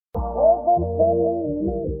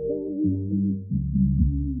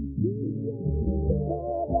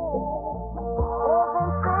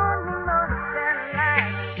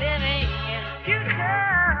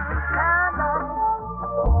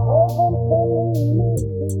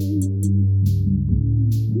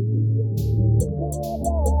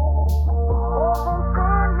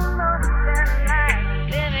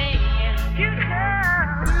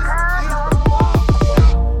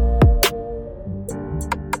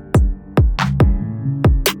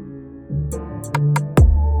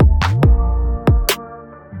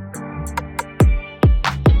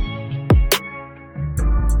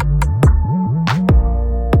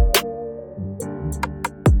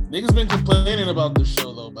Niggas been complaining about this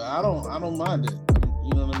show though, but I don't mind it.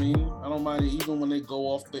 You know what I mean? I don't mind it even when they go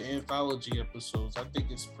off the anthology episodes. I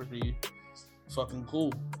think it's pretty fucking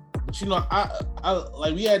cool. But you know, I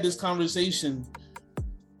like we had this conversation.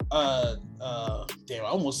 Damn, I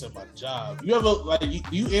almost said my job. You ever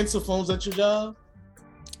like you answer phones at your job?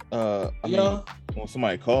 I mean, when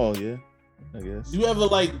somebody call, yeah, I guess. Do you ever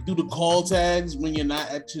like do the call tags when you're not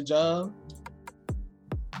at your job?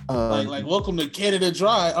 Like welcome to Canada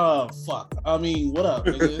Dry. Fuck. I mean, what up,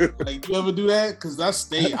 nigga? Like, you ever do that? Cause I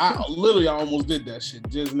almost did that shit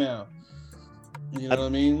just now. You know what I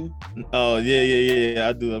mean? Oh yeah.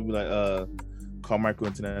 I do. I'll be like, Carmichael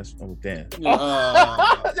International. Oh damn.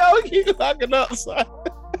 Y'all keep locking up, son.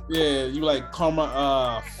 Yeah, you like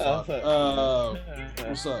Karma. Fuck.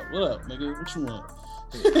 What's up? What up, nigga? What you want?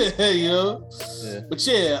 Yo. Yeah. But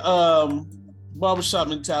yeah, barbershop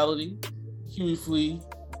mentality. Huey Flea.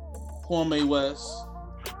 Kwame West,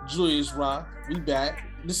 Julius Rock, we back.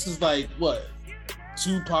 This is like what,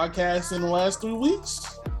 2 podcasts in the last 3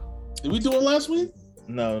 weeks? Did we do it last week?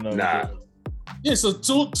 No. Nah. Yeah, so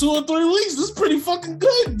 2 or 3 weeks. This is pretty fucking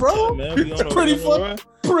good, bro. Yeah, man, it's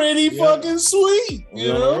pretty fucking sweet. You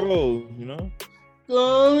know? On the road, you know? You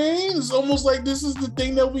know what I mean? It's almost like this is the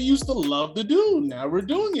thing that we used to love to do. Now we're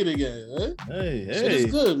doing it again. Eh? Hey. Shit is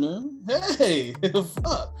good, man. Hey,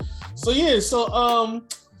 fuck. So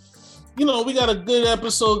you know, we got a good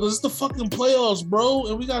episode because it's the fucking playoffs, bro.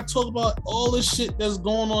 And we got to talk about all this shit that's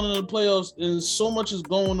going on in the playoffs. And so much is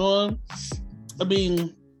going on. I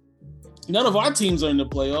mean, none of our teams are in the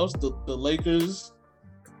playoffs. The Lakers,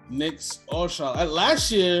 Knicks, all shot.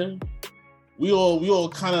 Last year, we all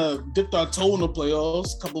kind of dipped our toe in the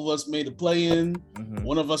playoffs. A couple of us made a play-in. Mm-hmm.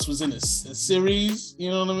 One of us was in a series. You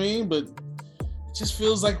know what I mean? But it just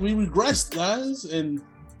feels like we regressed, guys. And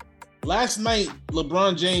last night,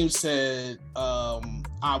 LeBron James said,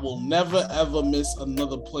 I will never, ever miss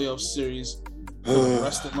another playoff series for the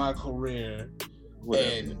rest of my career.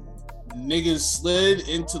 And niggas slid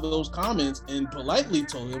into those comments and politely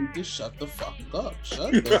told him to shut the fuck up.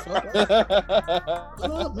 Shut the fuck up.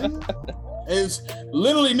 Shut up, man. And it's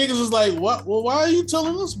literally niggas is like, what? Well, why are you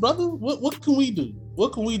telling us, brother? What can we do?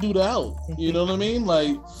 What can we do to help? You know what I mean?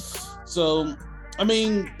 Like, so, I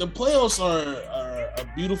mean, the playoffs are a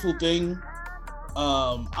beautiful thing.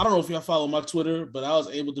 I don't know if y'all follow my Twitter, but I was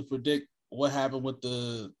able to predict what happened with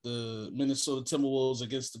the Minnesota Timberwolves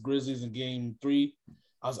against the Grizzlies in Game 3.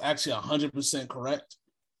 I was actually 100% correct.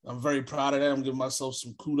 I'm very proud of that. I'm giving myself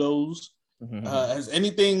some kudos.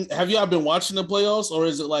 Mm-hmm. Have y'all been watching the playoffs, or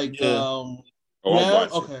is it like, I'm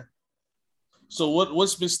watching. Okay. So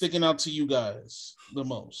what's been sticking out to you guys the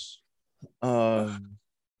most? That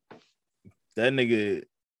nigga,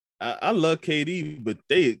 I love KD, but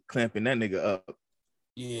they clamping that nigga up.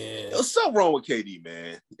 Yeah. There's something wrong with KD,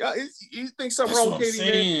 man. You think something wrong with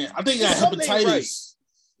KD, man? I think he got hepatitis.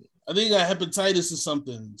 I think he got hepatitis or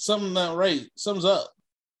something. Something not right. Something's up.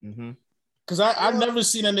 Mm-hmm. Because I've never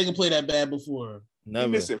seen that nigga play that bad before. Never.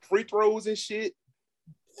 He missing free throws and shit.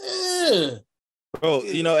 Yeah. Bro,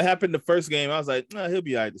 you know, it happened the first game. I was like, nah, he'll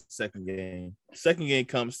be all right the second game. Second game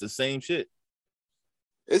comes the same shit.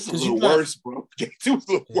 It's a little worse, bro. It was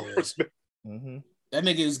a little worse, man. Mm-hmm. That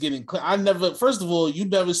nigga is getting... First of all, you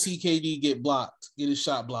never see KD get his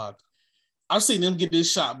shot blocked. I've seen him get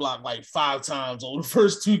this shot blocked like 5 times over the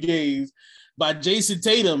first 2 games by Jason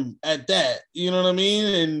Tatum at that. You know what I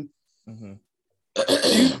mean? And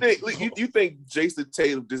you think Jason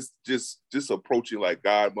Tatum just approaching like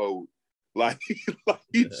God mode? Like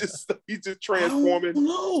he's just transforming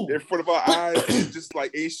in front of our eyes and just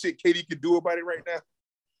like ain't shit KD can do about it right now.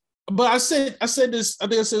 But I said this, I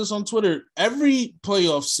think I said this on Twitter. Every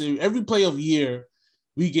playoff series, every playoff year,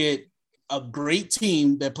 we get a great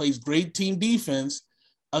team that plays great team defense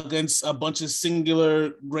against a bunch of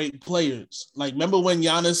singular great players. Like, remember when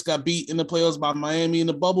Giannis got beat in the playoffs by Miami in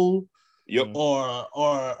the bubble? Yep.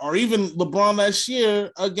 Or even LeBron last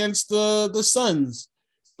year against the Suns.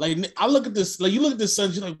 Like I look at this, like you look at this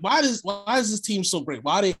Suns, you're like, why is this team so great?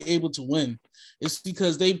 Why are they able to win? It's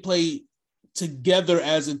because they play together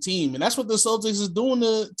as a team, and that's what the Celtics is doing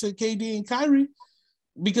to KD and Kyrie.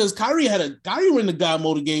 Because Kyrie were in the God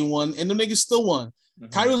mode of game one, and the niggas still won. Mm-hmm.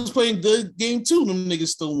 Kyrie was playing good game two, them niggas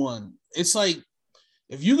still won. It's like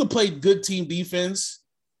if you could play good team defense,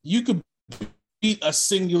 you could beat a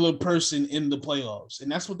singular person in the playoffs,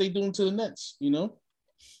 and that's what they're doing to the Nets. You know.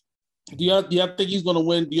 Do you think he's going to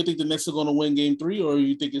win? Do you think the Nets are going to win game three, or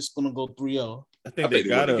you think it's going to go 3-0? I think they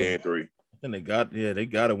got to game three. I think they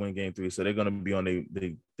got to win game three. So they're going to be on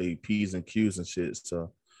they P's and Q's and shit.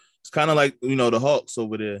 So it's kind of like, you know, the Hawks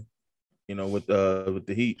over there, you know, with the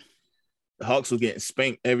Heat. The Hawks were getting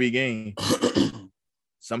spanked every game.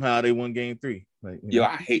 Somehow they won game three. Like,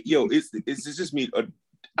 it's just me.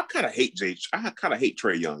 I kind of hate I kind of hate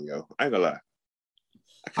Trae Young, yo. I ain't gonna lie.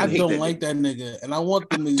 I don't like that nigga, and I want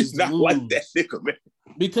the niggas to lose. Like that nigga, man.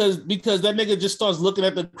 Because that nigga just starts looking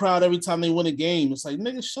at the crowd every time they win a game. It's like,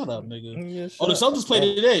 nigga, shut up, nigga. Yeah, the Celtics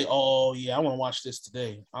played today. Oh yeah, I want to watch this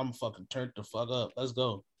today. I'm fucking turned the fuck up. Let's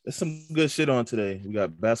go. There's some good shit on today. We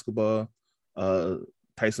got basketball.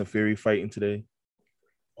 Tyson Fury fighting today.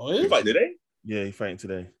 Oh yeah, he fighting today? Yeah, he fighting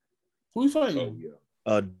today. Who he fighting? Oh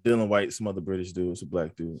yeah. Dylan White, some other British dude. It's a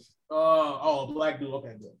black dude. Black dude.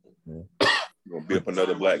 Okay, good. Yeah. You're gonna beat up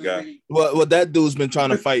another black guy. Well, that dude's been trying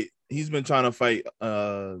to fight. He's been trying to fight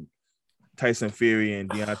Tyson Fury and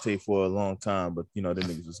Deontay for a long time, but you know, the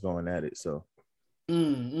niggas was going at it. So,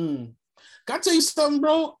 Can I tell you something,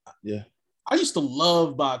 bro? Yeah. I used to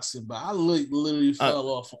love boxing, but I literally fell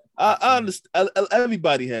off. I understand.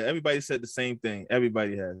 Everybody said the same thing.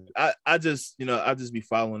 Everybody has. I just be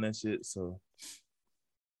following that shit. So,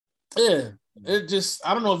 yeah. It just,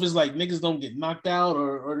 I don't know if it's like niggas don't get knocked out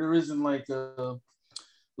or there isn't like a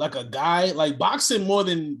guy like boxing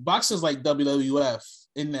is like WWF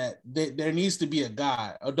in that there needs to be a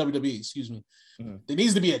guy, or WWE, excuse me. Mm-hmm. There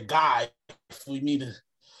needs to be a guy for me to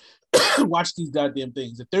watch these goddamn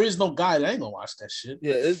things. If there is no guy, I ain't gonna watch that shit.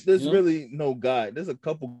 Yeah, there's really no guy. There's a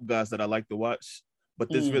couple guys that I like to watch, but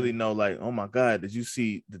there's really no like, oh my God, did you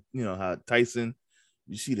see how Tyson?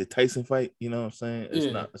 You see the Tyson fight, you know what I'm saying?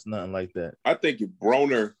 It's nothing like that. I think if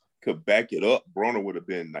Broner could back it up, Broner would have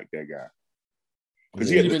been like that guy. Because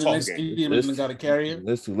he had the talk game. He got to carry him.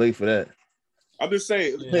 It's too late for that. I'm just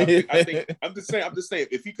saying. Yeah. I'm just saying.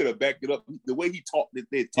 If he could have backed it up, the way he talked, game,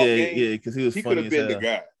 because he could have been the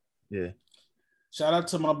guy. Yeah. Shout out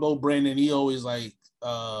to my boy Brandon. He always like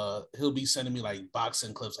he'll be sending me like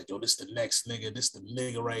boxing clips like, yo, this the next nigga, this the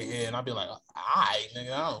nigga right here, and I'll be like, all right,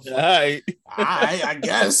 nigga, all right, I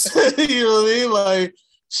guess. You know what I mean? Like,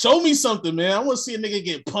 show me something, man. I want to see a nigga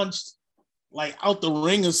get punched like out the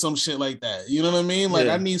ring or some shit like that. You know what I mean? Like,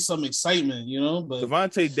 I need some excitement, you know. But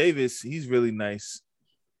Devontae Davis, he's really nice.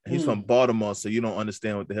 He's from Baltimore, so you don't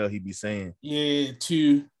understand what the hell he be saying. Yeah,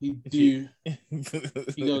 he do.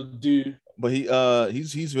 He gonna do. But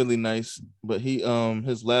he's really nice. But he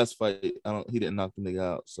his last fight, he didn't knock the nigga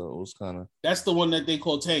out, so it was kind of. That's the one that they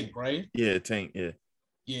call Tank, right? Yeah, Tank. Yeah.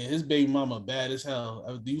 Yeah, his baby mama bad as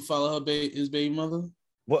hell. Do you follow his baby mother?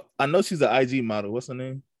 Well, I know she's an IG model. What's her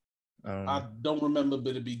name? I don't remember,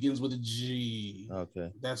 but it begins with a G. Okay,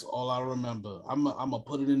 that's all I remember. I'm gonna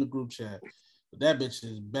put it in the group chat. But that bitch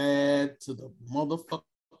is bad to the motherfucking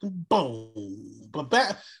bone. But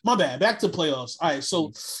back to playoffs. All right,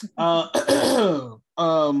 so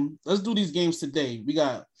let's do these games today. We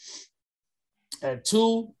got at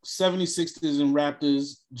 2 76ers and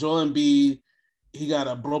Raptors. Joel Embiid, he got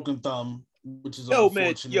a broken thumb, which is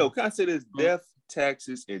unfortunate. Yo, can I say this? Death,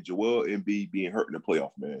 taxes, and Joel Embiid being hurt in the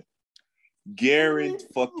playoff, man.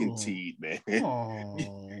 Guaranteed, man.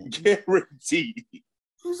 Guaranteed.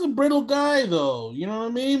 He's a brittle guy, though. You know what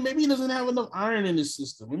I mean? Maybe he doesn't have enough iron in his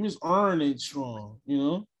system. Maybe his iron ain't strong.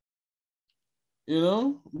 You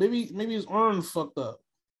know. Maybe his iron fucked up.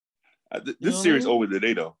 This series over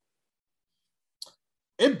today, though.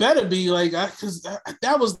 It better be like, because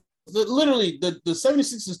that was literally the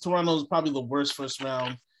 76ers Toronto is probably the worst first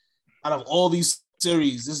round out of all these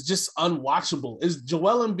series. It's just unwatchable. It's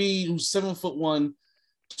Joel Embiid, who's 7'1",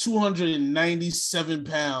 297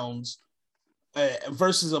 pounds.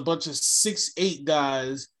 Versus a bunch of 6'8"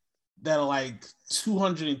 guys that are like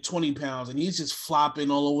 220 pounds, and he's just flopping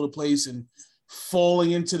all over the place and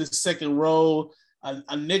falling into the second row.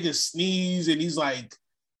 A nigga sneeze and he's like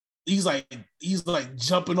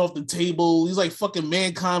jumping off the table. He's like fucking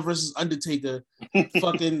Mankind versus Undertaker,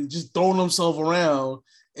 fucking just throwing himself around.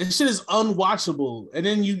 And shit is unwatchable. And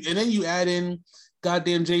then you add in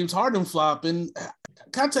goddamn James Harden flopping.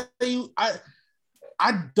 Can I tell you,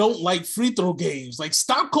 I don't like free throw games. Like,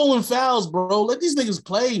 stop calling fouls, bro. Let these niggas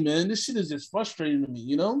play, man. This shit is just frustrating to me,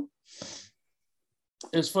 you know?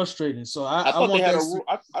 It's frustrating. So I thought want they had a rule.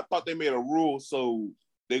 I thought they made a rule so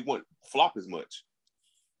they wouldn't flop as much.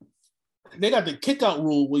 They got the kick out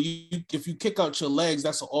rule where if you kick out your legs,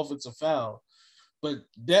 that's an offensive foul. But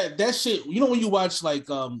that shit, you know, when you watch like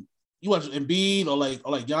you watch Embiid or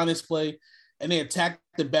like Giannis play, and they attack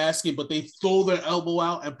the basket, but they throw their elbow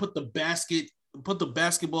out and put the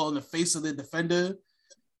basketball in the face of the defender,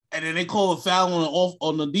 and then they call a foul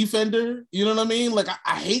on the defender. You know what I mean? Like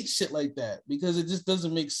I hate shit like that because it just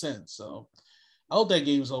doesn't make sense. So I hope that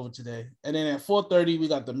game's over today. And then at 4:30, we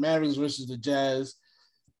got the Mavericks versus the Jazz.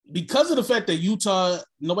 Because of the fact that Utah,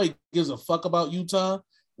 nobody gives a fuck about Utah.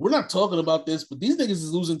 We're not talking about this, but these niggas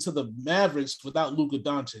is losing to the Mavericks without Luka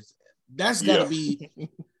Doncic. That's got to be.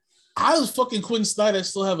 How does fucking Quinn Snyder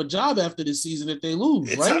still have a job after this season if they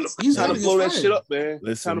lose, right? He's trying to blow that shit up, man.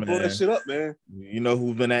 Listen, trying to blow that shit up, man. You know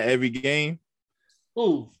who's been at every game?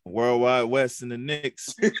 Who? Worldwide West and the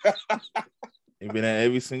Knicks. They've been at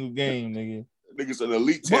every single game, nigga. Niggas an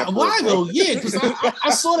elite. Why though? Yeah, because I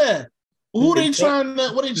saw that. Who they trying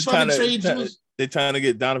to? What they trying to trade? They trying to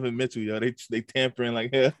get Donovan Mitchell, yo. They tampering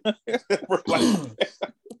like hell.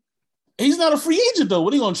 He's not a free agent though.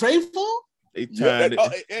 What are you gonna trade for? They trying to.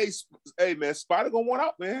 Hey, man, Spider gonna want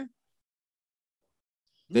out, man.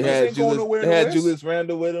 They had Julius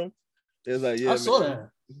Randle with him. It was like, yeah, I saw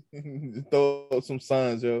that. Throw up some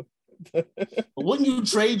signs, yo. Wouldn't you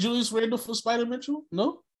trade Julius Randle for Spider Mitchell?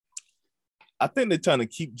 No. I think they're trying to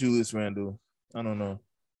keep Julius Randle. I don't know.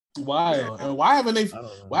 Why? And why haven't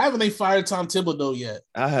they fired Tom Thibodeau yet?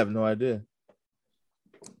 I have no idea.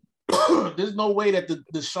 There's no way that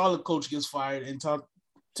the Charlotte coach gets fired and Tom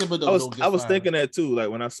Thibodeau I was thinking that too. Like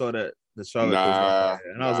when I saw that the Charlotte coach got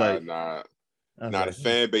fired, and I was like, the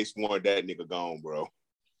fan base wanted that nigga gone, bro.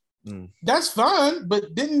 That's fine,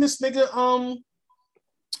 but didn't this nigga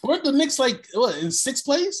weren't the Knicks like what in sixth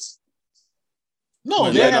place?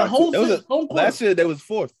 No, they had home court. Last year they was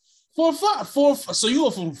fourth. Fourth. So you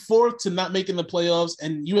go from fourth to not making the playoffs,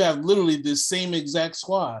 and you have literally the same exact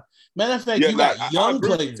squad. Matter of fact, you got young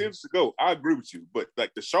players. I agree with you, but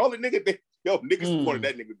like the Charlotte nigga, niggas wanted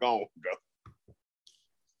that nigga gone, bro.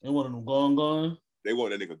 They wanted him gone. They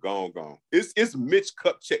want that nigga gone. It's Mitch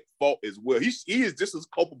Kupchak's fault as well. He is just as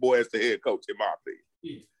culpable as the head coach, in my opinion.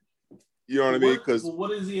 Yeah. You know what I mean? Because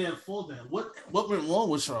what is he at fault at? What went wrong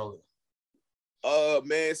with Charlotte?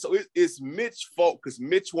 Man, so it's Mitch's fault because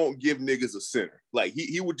Mitch won't give niggas a center. Like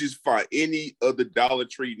he would just find any other Dollar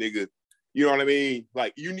Tree nigga. You know what I mean?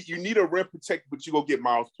 Like you need a rim protector, but you go get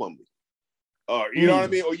Miles Plumlee. You know what I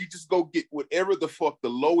mean? Or you just go get whatever the fuck the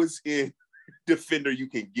lowest end defender you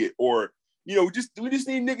can get. Or we just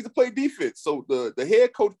need niggas to play defense. So the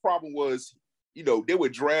head coach problem was, they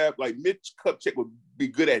would draft like Mitch Kupchak would be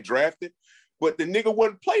good at drafting, but the nigga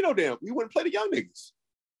wouldn't play no damn. He wouldn't play the young niggas.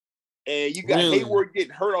 And you got Hayward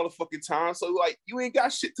getting hurt all the fucking time. So, like, you ain't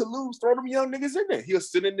got shit to lose. Throw them young niggas in there. He'll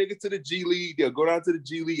send a nigga to the G League. They'll go down to the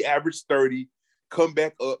G League, average 30, come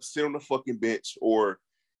back up, sit on the fucking bench. Or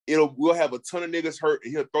we'll have a ton of niggas hurt,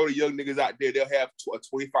 and he'll throw the young niggas out there. They'll have a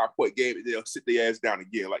 25-point game, and they'll sit their ass down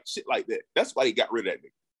again. Like, shit like that. That's why he got rid of that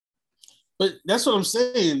nigga. But that's what I'm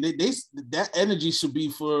saying. They that energy should be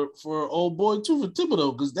for old boy, too, for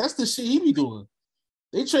Thibodeau, because that's the shit he be doing.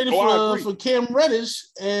 They traded for Cam Reddish,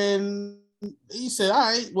 and he said,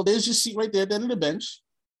 all right, well, there's your seat right there at the end of the bench.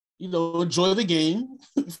 Enjoy the game.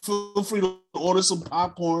 Feel free to order some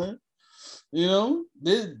popcorn.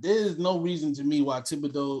 There's no reason to me why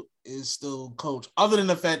Thibodeau is still coach, other than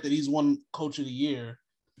the fact that he's won coach of the year,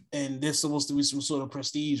 and there's supposed to be some sort of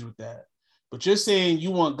prestige with that. But you're saying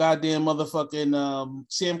you want goddamn motherfucking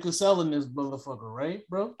Sam Cassell in this motherfucker, right,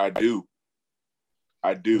 bro? I do.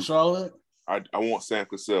 Charlotte? I want Sam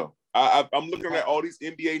Cassell. I'm looking at all these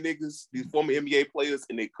NBA niggas, these former NBA players,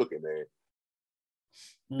 and they cooking, man.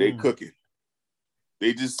 They cooking.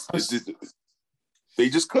 They just cooking.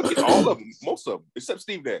 All of them, most of them, except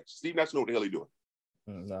Steve Nash. Steve Nash know what the hell he doing.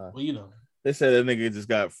 Nah. Well, they said that nigga just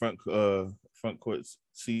got front court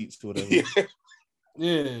seats or whatever.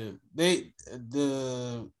 Yeah.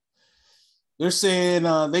 They're saying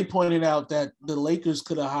they pointed out that the Lakers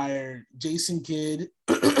could have hired Jason Kidd,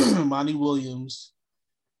 Monty Williams,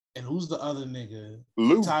 and who's the other nigga?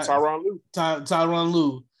 Tyronn Lue. Tyronn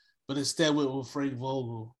Lue, but instead went with Frank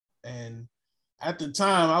Vogel. And at the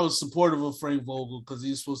time, I was supportive of Frank Vogel because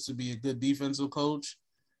he's supposed to be a good defensive coach.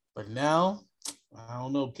 But now, I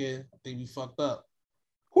don't know, kid. I think we fucked up.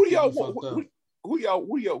 Who do you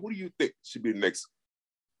think should be the next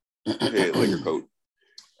head Laker coach?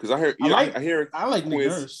 Because I like Nick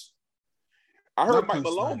Nurse. I heard Mike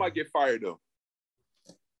Malone might get fired though.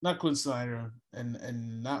 Not Quinn Snyder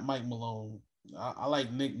and not Mike Malone. I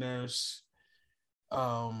like Nick Nurse.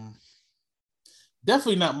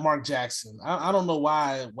 Definitely not Mark Jackson. I don't know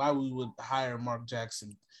why we would hire Mark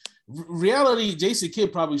Jackson. Reality, Jason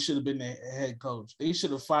Kidd probably should have been the head coach. They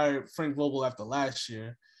should have fired Frank Vogel after last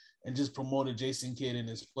year and just promoted Jason Kidd in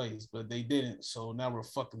his place, but they didn't. So now we're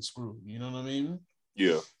fucking screwed. You know what I mean?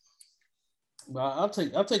 Yeah. But I'll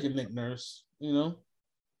take a Nick Nurse. You know,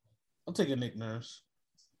 I'll take a Nick Nurse.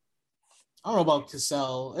 I don't know about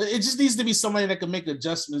Cassell. It just needs to be somebody that can make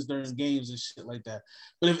adjustments during games and shit like that.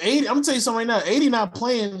 But if 80, I'm gonna tell you something right now, 80 not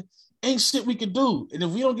playing, ain't shit we can do. And if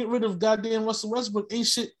we don't get rid of goddamn Russell Westbrook, ain't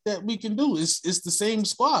shit that we can do. It's the same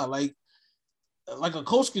squad. Like a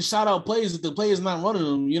coach can shout out plays if the player's not running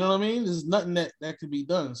them. You know what I mean? There's nothing that could be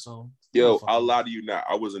done. So I'll lie to you now.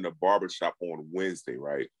 I was in the barbershop on Wednesday,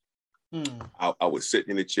 right? I was sitting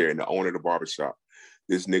in the chair, and the owner of the barbershop,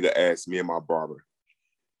 this nigga asked me and my barber,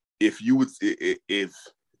 if in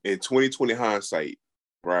 2020 hindsight,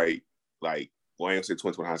 right? Like, well, I ain't say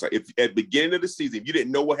 2020 hindsight. If at the beginning of the season, if you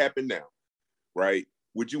didn't know what happened now, right?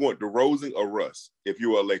 Would you want DeRozan or Russ if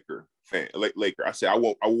you were a Laker fan? Laker. I said, I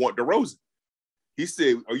want DeRozan. He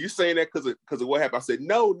said, are you saying that because of what happened? I said,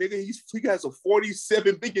 no, nigga, he has a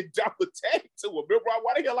 $47 million tag to him. Remember,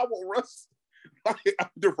 why the hell I want Russ? Like,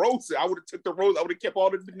 DeRozan. I would have took DeRozan. I would have kept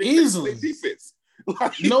all the niggas easily defense.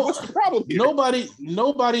 Like, no, what's the problem here?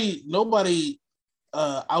 Nobody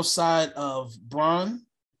outside of Bron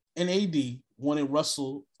and AD wanted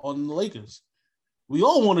Russell on the Lakers. We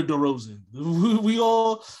all wanted DeRozan. We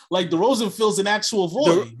all like DeRozan fills an actual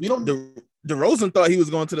void. DeRozan thought he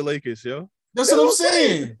was going to the Lakers, yo. That's what I'm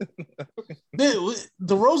saying.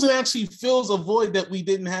 DeRozan actually fills a void that we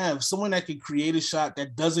didn't have. Someone that can create a shot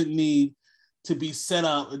that doesn't need to be set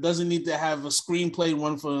up. It doesn't need to have a screenplay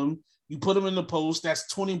run for him. You put him in the post, that's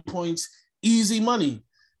 20 points, easy money.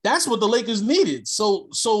 That's what the Lakers needed. So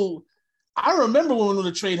I remember when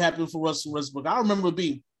the trade happened for Russell Westbrook. I remember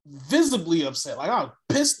being visibly upset. Like, I was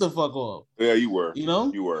pissed the fuck off. Yeah, you were. You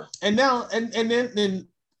know? You were. And now,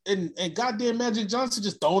 and goddamn Magic Johnson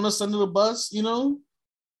just throwing us under the bus, you know?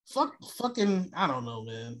 Fucking, I don't know,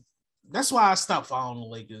 man. That's why I stopped following the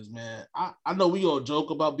Lakers, man. I know we all joke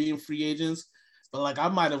about being free agents, but like I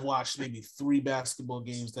might have watched maybe 3 basketball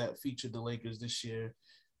games that featured the Lakers this year.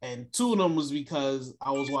 And 2 of them was because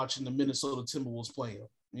I was watching the Minnesota Timberwolves play them,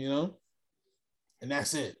 you know? And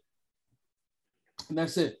that's it.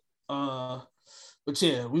 But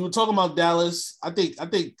yeah, we were talking about Dallas. I think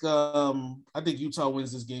Utah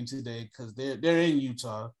wins this game today because they're in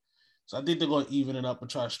Utah. So I think they're going to even it up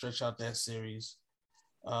and try to stretch out that series.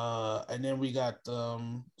 And then we got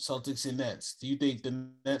Celtics and Nets. Do you think the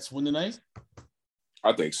Nets win tonight?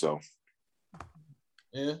 I think so.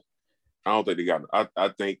 Yeah. I don't think they got. I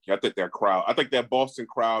think that crowd. I think that Boston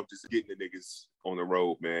crowd just getting the niggas on the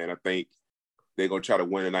road, man. I think they're gonna try to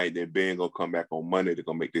win tonight. Then Ben gonna come back on Monday. They're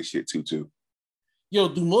gonna make this shit 2-2. Yo,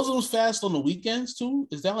 do Muslims fast on the weekends too?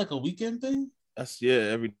 Is that like a weekend thing? That's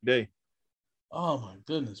every day. Oh my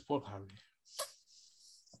goodness, poor Kyrie.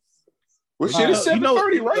 Well, shit is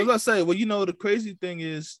 7:30, right? I was gonna say, well, the crazy thing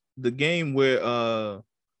is the game where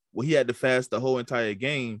he had to fast the whole entire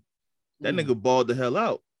game. That nigga balled the hell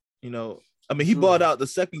out. You know, I mean, he balled out the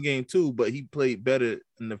second game too, but he played better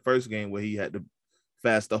in the first game where he had to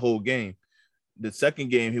fast the whole game. The second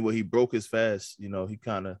game, where he broke his fast, you know, he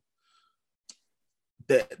kind of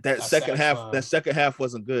that second half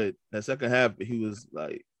wasn't good. That second half, he was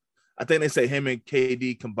like, I think they say him and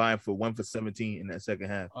KD combined for 1 for 17 in that second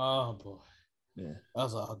half. Oh boy, yeah, that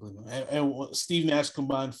was an ugly one. And Steve Nash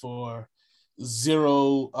combined for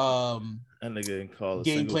 0. That nigga didn't call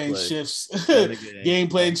game plan shifts, game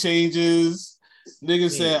plan changes. Nigga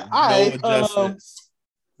said, "All right,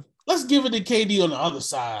 let's give it to KD on the other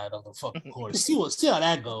side of the fucking court. See how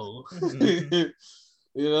that goes."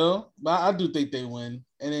 You know, but I do think they win.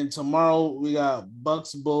 And then tomorrow we got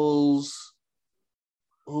Bucks Bulls.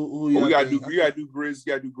 We gotta do Grizz.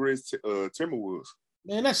 Gotta do Grizz. Timberwolves.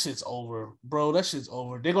 Man, that shit's over, bro. That shit's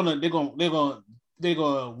over. They're gonna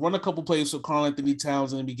run a couple plays for Karl-Anthony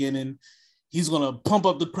Towns in the beginning. He's gonna pump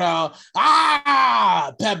up the crowd.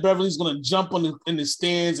 Pat Beverly's gonna jump in the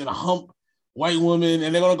stands and hump white women,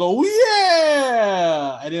 and they're gonna go,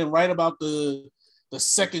 yeah. And then right about the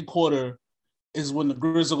second quarter is when the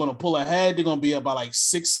Grizz are gonna pull ahead. They're gonna be up by like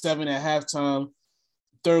 6-7 at halftime.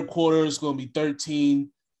 Third quarter is gonna be 13.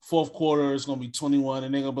 Fourth quarter is gonna be 21,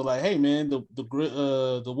 and they're gonna be like, hey man,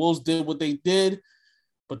 the Wolves did what they did.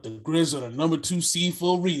 But the Grizz are the number 2 seed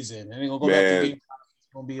for a reason. And they're going to go back to the game.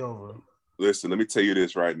 It's going to be over. Listen, let me tell you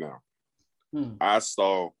this right now. I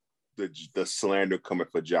saw the slander coming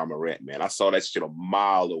for Ja Morant, man. I saw that shit a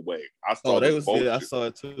mile away. I saw I saw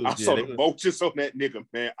it too. I saw the vultures on that nigga,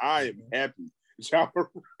 man. I am happy. Ja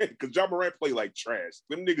Morant, because Ja Morant play like trash.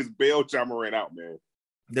 Them niggas bailed Ja Morant out, man.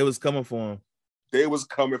 They was coming for him. They was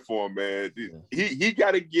coming for him, man. Yeah. He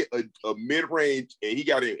got to get a mid-range, and he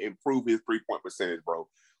got to improve his 3-point percentage, bro.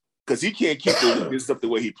 Because he can't keep this stuff the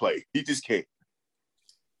way he played. He just can't.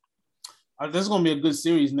 That's gonna be a good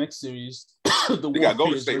series next series. They got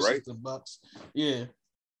Golden State, right? The Bucks. Yeah.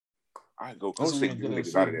 All right, Golden State, get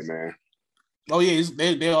niggas out of there, man. Oh yeah,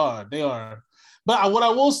 they are. But what I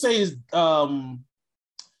will say is the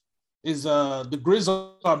Grizz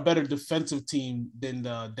are a better defensive team than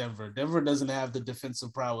Denver. Denver doesn't have the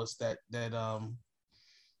defensive prowess that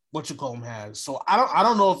has. So I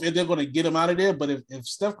don't know if they're gonna get him out of there. But if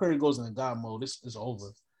Steph Curry goes into God mode, this is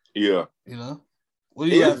over. Yeah. You know.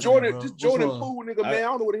 Jordan Poole, nigga, man. I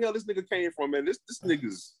don't know where the hell this nigga came from, man. This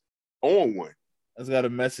nigga's on one. I just got a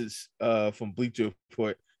message from Bleacher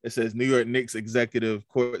Report. It says New York Knicks executive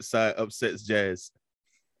courtside upsets Jazz.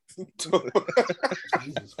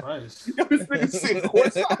 Jesus Christ! This nigga sitting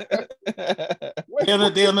courtside.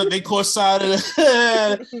 They courtside.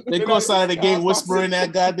 They courtside the game, whispering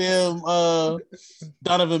that goddamn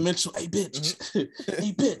Donovan Mitchell. Hey bitch!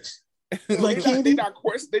 Hey bitch! Like they not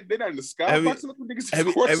in the sky.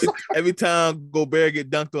 Every time Gobert get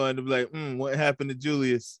dunked on, they're like, what happened to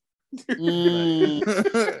Julius?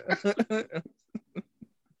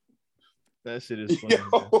 That shit is funny.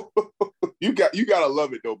 Yo, you gotta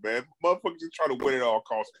love it though, man. Motherfuckers just trying to win at all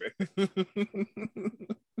costs, man.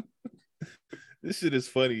 This shit is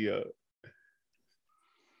funny, yo.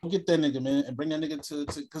 Get that nigga, man, and bring that nigga to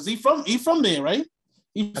because he from there, right?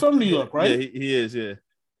 He from New York, right? Yeah, he is, yeah.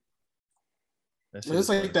 It's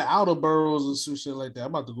like the outer boroughs and some shit like that. I'm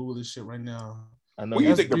about to Google this shit right now. I know. What do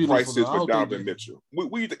you think the price is for Donovan Mitchell?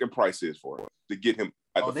 What do you think the price is for him to get him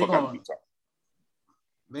at the fuck out of Utah?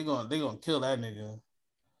 They gonna kill that nigga.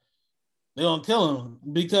 They gonna kill him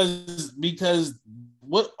because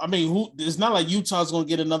what I mean, who? It's not like Utah's gonna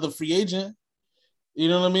get another free agent. You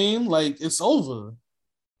know what I mean? Like it's over.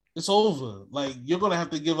 It's over. Like you're gonna have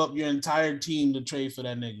to give up your entire team to trade for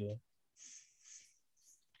that nigga.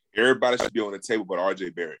 Everybody should be on the table but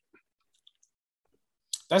RJ Barrett.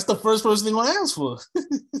 That's the first person they're gonna ask for.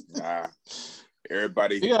 Nah.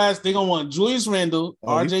 Everybody. They gonna want Julius Randle,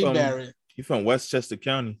 RJ Barrett. He from Westchester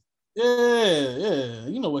County. Yeah.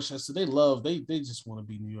 You know Westchester. They just want to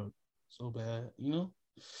be New York so bad, you know?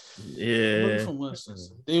 Yeah. From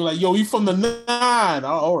Westchester. They were like, yo, you from the 9. Oh,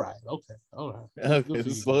 all right. Okay. All right. Okay,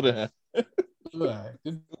 slow down. All right.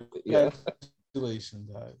 Congratulations,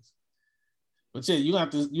 guys. But yeah, you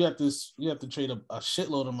have to trade a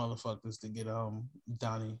shitload of motherfuckers to get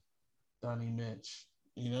Donnie Mitch,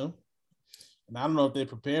 you know? And I don't know if they're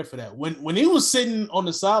prepared for that. When he was sitting on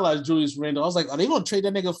the sidelines, Julius Randle, I was like, are they gonna trade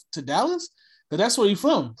that nigga to Dallas? Because that's where he's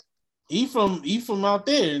from. He from out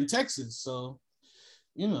there in Texas. So,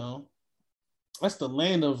 you know, that's the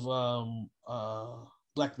land of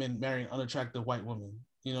black men marrying unattractive white women.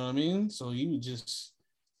 You know what I mean? So he would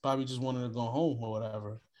probably just wanted to go home or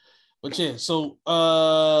whatever. But yeah, so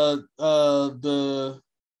what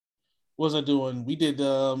was I doing? We did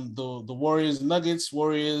the Warriors Nuggets.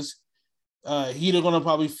 Warriors Heat gonna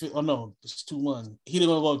probably it's 2-1. Heat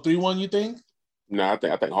gonna go 3-1, you think? No, I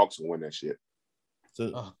think Hawks will win that shit.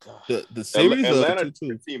 So oh god. The series Atlanta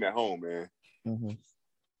team at home, man.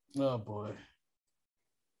 Mm-hmm. Oh boy.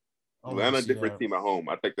 Atlanta different team at home.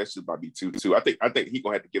 I think that should probably be 2-2. I think he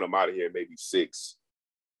gonna have to get them out of here maybe 6.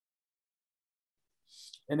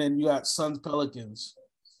 And then you got Suns Pelicans.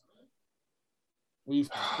 What are you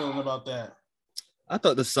feeling about that? I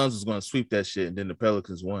thought the Suns was gonna sweep that shit, and then the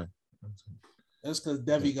Pelicans won. That's because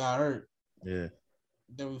Devi got hurt. Yeah.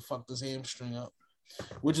 Devi fucked his hamstring up.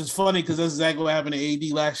 Which is funny because that's exactly what happened to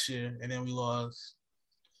AD last year, and then we lost.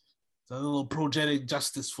 So a little projected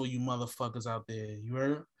justice for you motherfuckers out there. You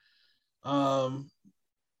heard?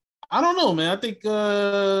 I don't know, man. I think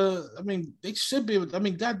they should be able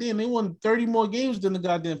to, goddamn, they won 30 more games than the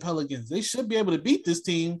goddamn Pelicans. They should be able to beat this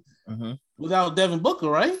team without Devin Booker,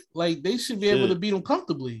 right? Like they should be able to beat them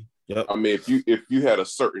comfortably. Yep. I mean, if you had a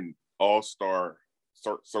certain all-star,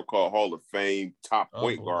 so-called Hall of Fame top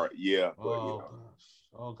point guard, yeah. But,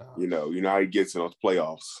 oh god. You know how he gets in those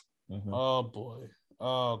playoffs. Mm-hmm. Oh boy.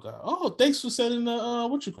 Oh god. Oh, thanks for setting the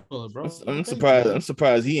what you call it, bro. I'm surprised. I'm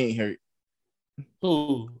surprised he ain't hurt.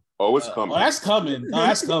 Who? Oh, it's coming. Oh, that's coming. Oh,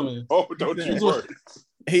 that's coming. Oh, don't you worry.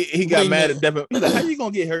 He got mad at Devin. He's like, how you gonna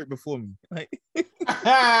get hurt before me? Like,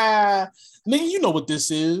 nigga, you know what this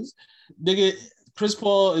is. Nigga, Chris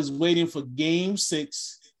Paul is waiting for game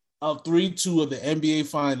 6 up 3-2 of the NBA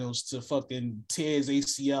Finals to fucking tear his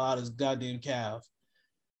ACL out his goddamn calf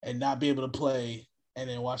and not be able to play, and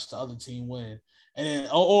then watch the other team win, and then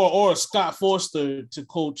or Scott Forster to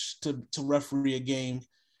coach to referee a game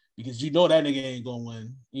because you know that nigga ain't gonna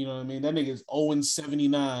win. You know what I mean? That nigga is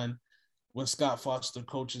 0-79 when Scott Forster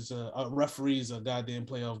coaches referees a goddamn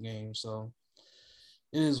playoff game. So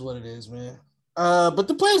it is what it is, man. But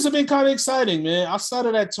the playoffs have been kind of exciting, man. Outside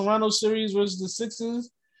of that Toronto series versus the Sixers,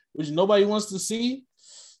 which nobody wants to see.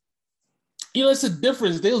 You know, it's a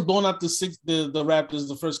difference. They was blowing out the Raptors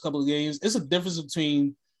the first couple of games. It's a difference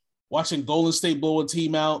between watching Golden State blow a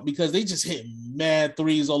team out because they just hit mad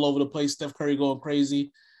threes all over the place. Steph Curry going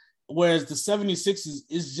crazy. Whereas the 76ers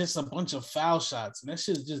is just a bunch of foul shots. And that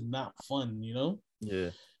shit's just not fun, you know? Yeah.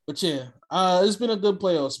 But yeah, it's been a good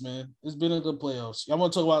playoffs, man. It's been a good playoffs. Y'all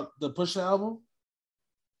want to talk about the Pusha album?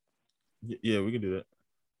 Yeah, we can do that.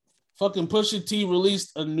 Fucking Pusha T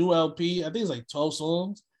released a new LP. I think it's like 12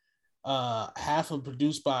 songs. Half of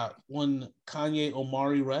produced by one Kanye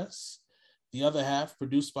Omari Rest. The other half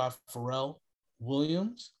produced by Pharrell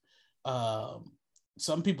Williams.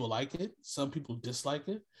 Some people like it. Some people dislike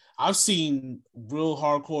it. I've seen real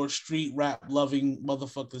hardcore street rap loving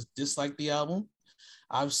motherfuckers dislike the album.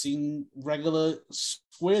 I've seen regular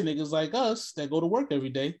square niggas like us that go to work every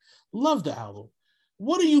day love the album.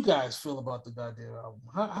 What do you guys feel about the goddamn album?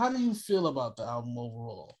 How do you feel about the album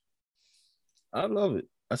overall? I love it.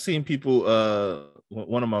 I seen people.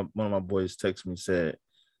 One of my boys text me, said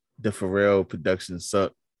the Pharrell production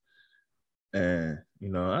sucked, and you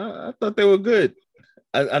know I thought they were good.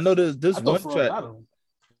 I know there's one track.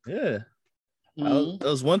 Yeah, there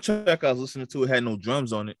was one track I was listening to. It had no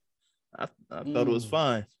drums on it. I thought it was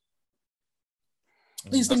fine.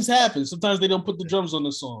 These things happen. Sometimes they don't put the drums on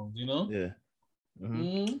the song. You know. Yeah.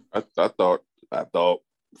 Mm-hmm. I thought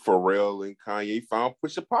Pharrell and Kanye found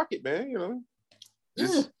Pusha Pocket, man. You know,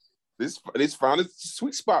 this found a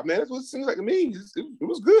sweet spot, man. That's what it seems like to me. It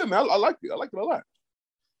was good, man. I liked it. I liked it a lot.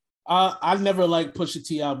 I never liked Pusha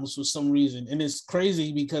T albums for some reason, and it's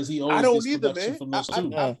crazy because he always gets production from those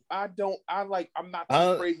two. I'm not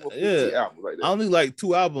too crazy with Pusha T albums like that. I only like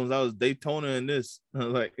 2 albums. That was Daytona and this.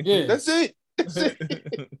 Like, that's it.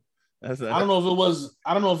 I don't know if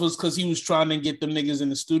it was because he was trying to get them niggas in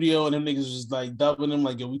the studio and them niggas was like dubbing him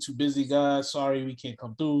like, yo, we too busy, guys. Sorry, we can't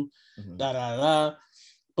come through.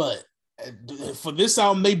 But for this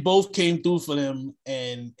album, they both came through for them.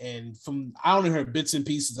 And from I only heard bits and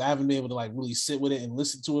pieces. I haven't been able to like really sit with it and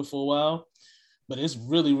listen to it for a while. But it's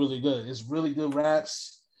really, really good. It's really good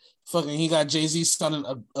raps. Fucking he got Jay-Z sounding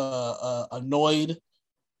annoyed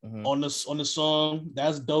on the song.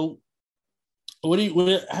 That's dope. What do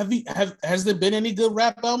you has there been any good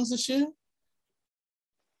rap albums this year?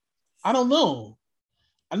 I don't know.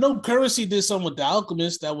 I know Currency did something with The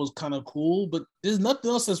Alchemist that was kind of cool, but there's nothing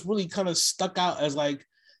else that's really kind of stuck out as like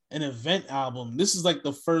an event album. This is like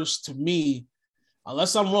the first to me,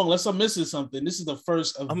 unless I'm wrong, unless I'm missing something. This is the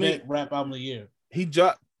first event rap album of the year. He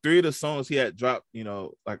dropped 3 of the songs he had dropped, you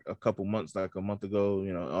know, like a couple months, like a month ago,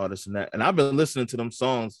 you know, all this and that. And I've been listening to them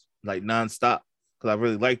songs like nonstop because I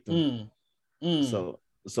really like them. So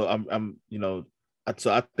I'm you know,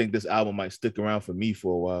 so I think this album might stick around for me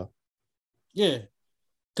for a while. Yeah,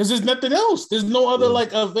 because there's nothing else. There's no other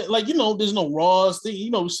like you know, there's no Ross.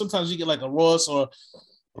 You know, sometimes you get like a Ross or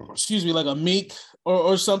like a Meek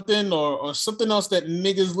or something or something else that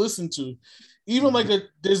niggas listen to. Even like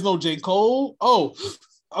there's no J. Cole. Oh,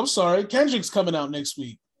 I'm sorry, Kendrick's coming out next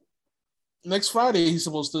week. Next Friday he's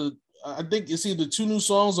supposed to. I think it's either 2 new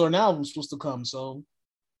songs or an album supposed to come. So.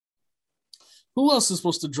 Who else is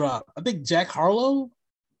supposed to drop? I think Jack Harlow.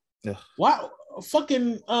 Yeah. Wow.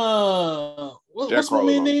 Fucking what's my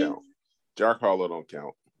man's name? Count. Jack Harlow don't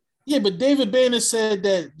count. Yeah, but David Banner said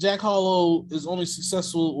that Jack Harlow is only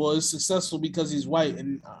successful because he's white.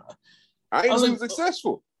 And I didn't know he was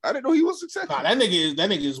successful. I didn't know he was successful. Nah, that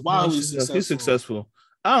nigga is wildly successful. He's successful.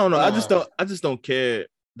 I don't know. I just don't care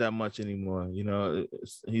that much anymore. You know,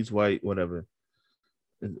 he's white, whatever.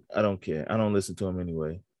 I don't care. I don't listen to him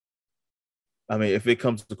anyway. I mean, if it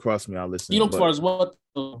comes across me, I'll listen. You know, as far as what?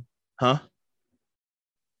 Huh?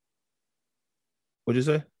 What'd you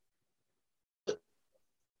say?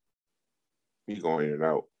 You going in and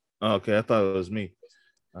out. Oh, okay, I thought it was me.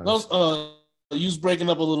 You was breaking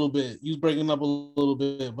up a little bit.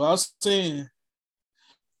 But I was saying,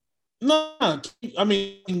 no, I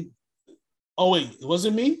mean, oh wait, was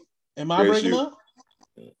it me? Am I breaking up?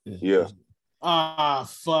 Yeah.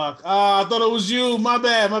 Fuck. I thought it was you. My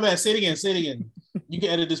bad. Say it again. You can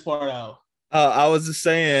edit this part out. I was just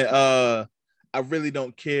saying, I really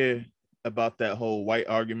don't care about that whole white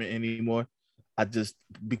argument anymore.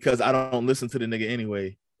 because I don't listen to the nigga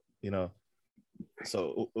anyway, you know.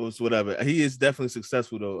 So it was whatever. He is definitely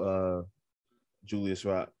successful though, Julius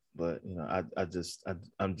Rock. But you know,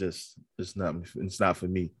 I'm just it's not for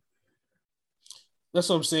me. That's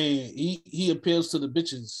what I'm saying. He appeals to the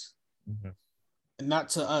bitches, and not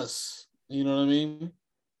to us. You know what I mean?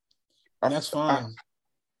 And that's fine.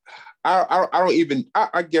 I don't even.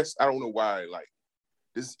 I guess I don't know why. Like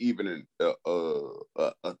this is even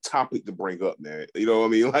a topic to bring up, man. You know what I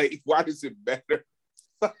mean? Like, why does it matter?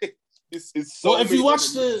 Like, it's so. Well,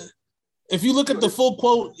 if you look at the full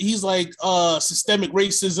quote, he's like, systemic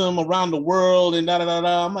racism around the world and da da da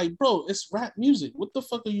da. I'm like, bro, it's rap music. What the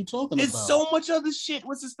fuck are you talking about? It's so much other shit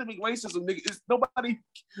with systemic racism, nigga. It's nobody.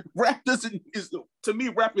 Rap to me,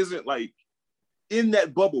 rap isn't like in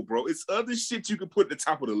that bubble, bro. It's other shit you can put at the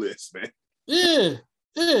top of the list, man.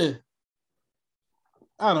 Yeah.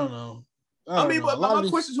 I don't know. I mean, but my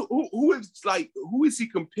question is, who is he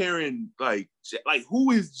comparing? Like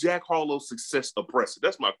who is Jack Harlow's success oppressor?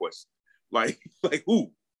 That's my question. Like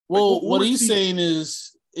who? Well, like, what he's saying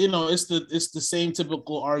is, you know, it's the same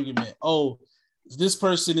typical argument. Oh, this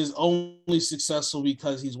person is only successful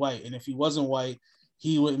because he's white, and if he wasn't white,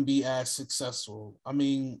 he wouldn't be as successful. I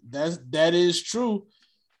mean, that is true,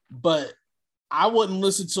 but I wouldn't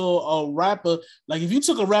listen to a rapper. Like if you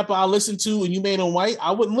took a rapper I listened to and you made him white,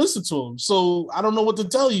 I wouldn't listen to him. So I don't know what to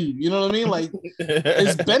tell you. You know what I mean? Like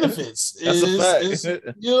it's benefits. That's a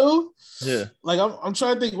fact. You know? Yeah. Like I'm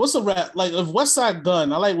trying to think, what's a rap? Like if Westside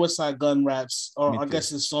Gunn, I like Westside Gunn raps, or I guess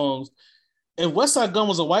his songs. If Westside Gunn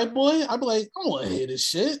was a white boy, I'd be like, I don't want to hear this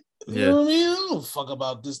shit. You know what I mean? I don't fuck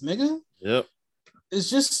about this nigga. Yep. It's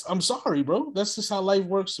just, I'm sorry, bro. That's just how life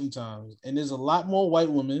works sometimes. And there's a lot more white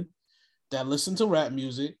women that listen to rap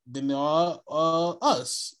music than there are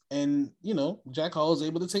us. And, you know, Jack Hall is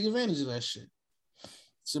able to take advantage of that shit.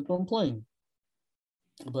 Simple and plain.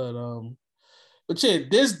 But yeah,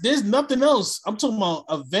 there's nothing else. I'm talking about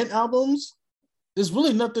event albums. There's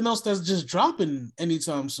really nothing else that's just dropping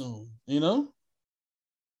anytime soon, you know?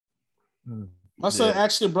 My son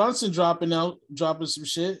Action Bronson dropping some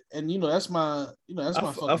shit. And, you know, that's my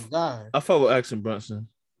fucking guy. I fuck with Action Bronson.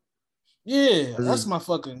 Yeah, that's my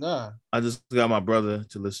fucking guy. I just got my brother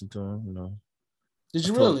to listen to him, you know. Did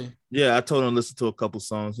you really? Yeah, I told him to listen to a couple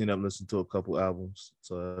songs. He never listened to a couple albums,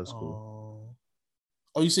 so that's cool.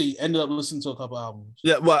 Oh, you say you ended up listening to a couple albums?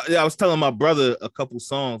 Yeah, well, I was telling my brother a couple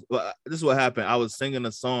songs. Well, this is what happened. I was singing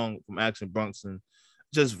a song from Action Bronson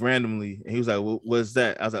just randomly, and he was like, "What's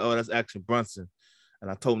that?" I was like, "Oh, that's Action Bronson,"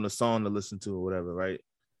 and I told him the song to listen to or whatever, right?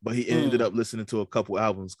 But he ended up listening to a couple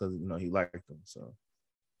albums because you know he liked them, so.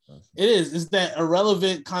 It's that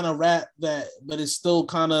irrelevant kind of rap but it's still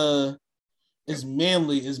kind of is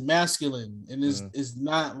manly, is masculine, and is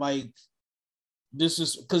not like this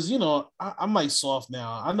is because you know I'm like soft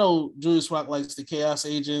now. I know Julius Rock likes the Chaos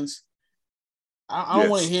Agents. I don't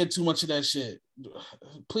want to hear too much of that shit.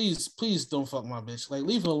 Please don't fuck my bitch. Like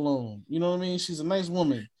leave her alone. You know what I mean? She's a nice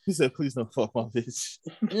woman. He said, "Please don't fuck my bitch."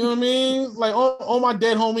 You know what I mean? Like all my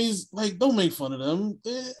dead homies, like don't make fun of them.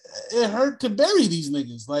 It hurt to bury these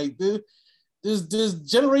niggas. Like there's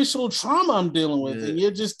generational trauma I'm dealing with, and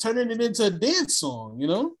you're just turning it into a dance song. You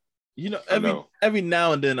know? You know, every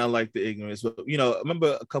now and then I like the ignorance, but you know, I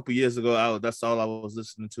remember a couple years ago, that's all I was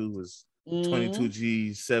listening to was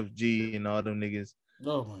 22G, Seth G, and all them niggas.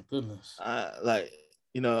 Oh my goodness!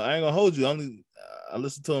 You know, I ain't gonna hold you. I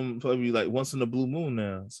listen to him probably like once in a blue moon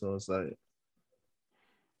now, so it's like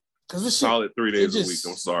because this solid 3 days a week.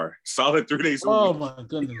 I'm sorry, solid 3 days a week. Oh my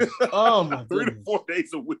goodness! Oh my goodness! 3 to 4 days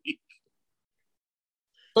a week.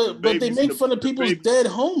 But they make fun of people's dead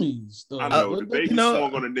homies. Though. I know. The baby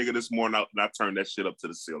swung on a nigga this morning, and I turned that shit up to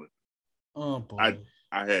the ceiling. Oh boy!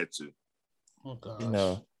 I had to. Oh god! You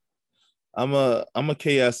know, I'm a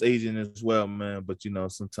Chaos Agent as well, man. But you know,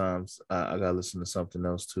 sometimes I gotta listen to something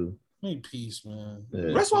else too. Make peace, man.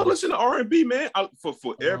 Yeah. That's why I listen to R&B, man.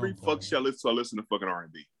 For every fuck shit I listen to fucking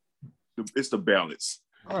R&B. It's the balance.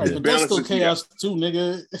 All right, but that's still chaos too,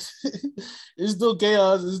 nigga. It's still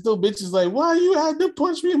chaos. It's still bitches like, why you had to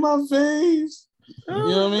punch me in my face? You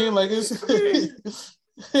know what I mean? Like it's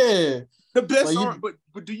yeah. The best like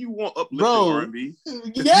but do you want uplifting R&B?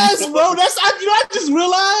 Yes, bro. I just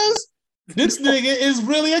realized this nigga is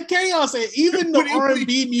really a chaos. And even the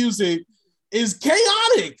R&B music is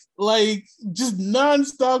chaotic. Like just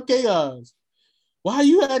nonstop chaos. Why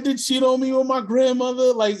you had to cheat on me with my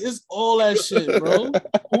grandmother? Like, it's all that shit, bro.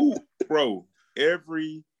 Bro,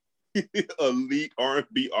 every elite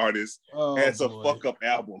R&B artist has a fuck-up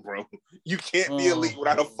album, bro. You can't be elite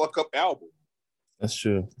without a fuck-up album. That's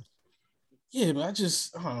true. Yeah, but I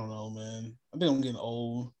don't know, man. I think I'm getting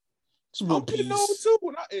old. I'm getting on too,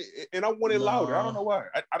 and I want it louder. I don't know why.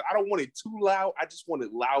 I don't want it too loud. I just want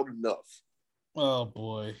it loud enough. Oh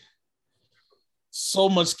boy, so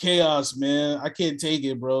much chaos, man. I can't take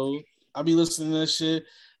it, bro. I be listening to that shit.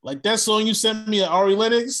 Like that song you sent me at Ari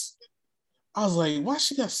Lennox. I was like, why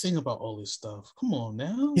she got to sing about all this stuff? Come on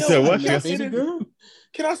now. You said what? Baby girl?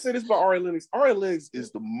 Can I say this about Ari Lennox? Ari Lennox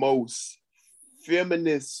is the most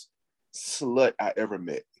feminist slut I ever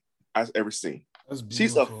met. I've ever seen.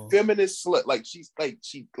 She's a feminist slut. Like she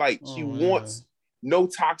wants no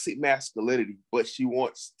toxic masculinity, but she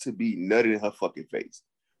wants to be nutted in her fucking face.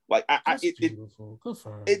 Like Good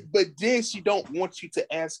for her. But then she don't want you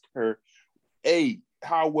to ask her, hey,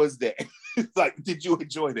 how was that? Like, did you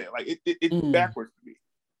enjoy that? Like it's backwards to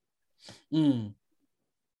me.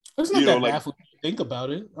 It's not that bad when you think about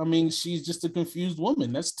it. I mean, she's just a confused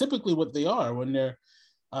woman. That's typically what they are when they're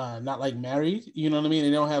not like married. You know what I mean?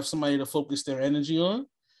 They don't have somebody to focus their energy on.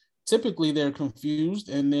 Typically, they're confused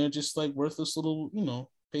and they're just like worthless little,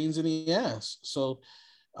 pains in the ass. So,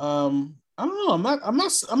 I don't know.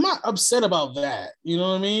 I'm not upset about that. You know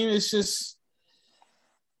what I mean? It's just,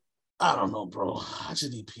 I don't know, bro. I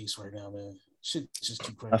just need peace right now, man. Shit just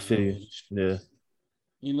too crazy. I feel you. Yeah.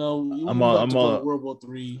 I'm all World War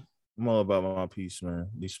III. I'm all about my peace, man.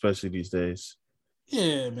 Especially these days.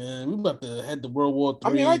 Yeah, man. We about to head to World War III.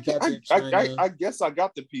 I mean, I guess I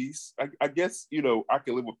got the peace. I guess I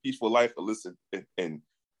can live a peaceful life and listen and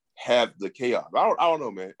have the chaos. I don't know,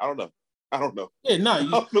 man. I don't know. Yeah,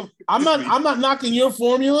 no. I'm not knocking your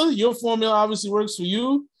formula. Your formula obviously works for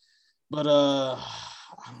you, but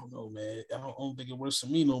I don't know, man. I don't think it works for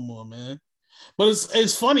me no more, man. But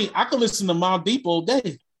it's funny. I could listen to Mobb Deep all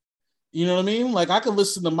day. You know what I mean? Like I could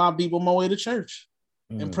listen to Mobb Deep on my way to church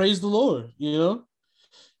and praise the Lord.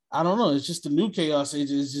 I don't know. It's just the new chaos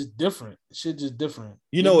age. It's just different. Shit just different.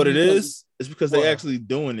 You know what it is? It's because they actually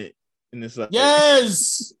doing it, and it's like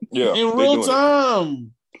yes, in real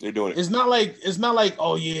time. They're doing it. It's not like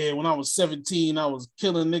oh yeah, when I was 17, I was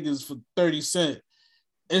killing niggas for 30 cents.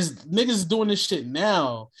 It's niggas doing this shit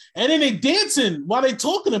now, and then they dancing while they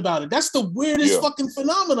talking about it. That's the weirdest fucking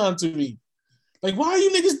phenomenon to me. Like, why are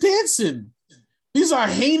you niggas dancing? These are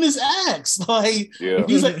heinous acts. Like,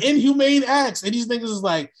 these are inhumane acts. And these niggas is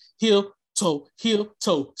like, heel, toe,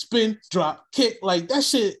 spin, drop, kick. Like, that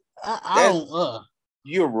shit, I don't.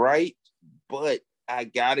 You're right, but I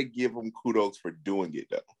gotta give them kudos for doing it,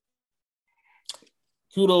 though.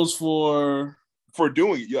 Kudos for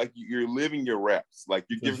doing it. Like, you're living your raps. Like,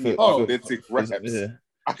 you're giving me authentic raps. Yeah.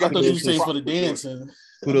 I thought you were saying for the dancing.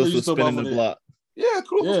 Kudos for spinning the block. Yeah,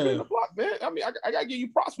 kudos for spinning the block, man. I mean, I gotta give you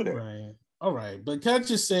props for that. Right. All right, but can I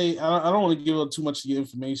just say, I don't want to give up too much of your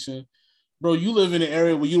information. Bro, you live in an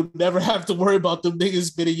area where you never have to worry about them niggas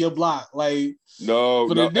spinning your block. Like, no.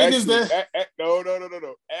 Niggas no.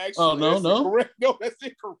 Actually, no. Incorrect. No, that's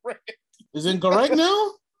incorrect. Is it incorrect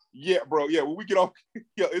now? Yeah, bro. Yeah, when we get off,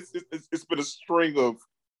 it's been a string of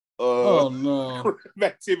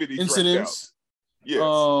activities, incidents. Yes.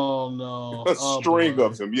 Oh no, a string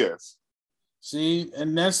of them. Yes. See,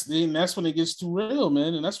 and that's when it gets too real,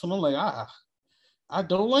 man. And that's when I'm like, I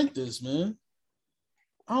don't like this, man.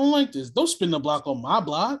 I don't like this. Don't spin the block on my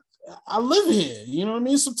block. I live here. You know what I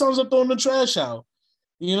mean? Sometimes I'm throwing the trash out.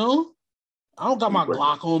 I don't got my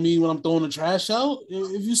Glock on me when I'm throwing the trash out.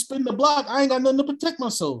 If you spin the block, I ain't got nothing to protect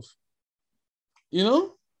myself. I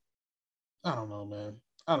don't know, man.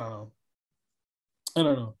 I don't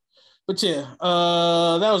know. But yeah,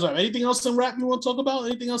 that was right. Anything else in rap you want to talk about?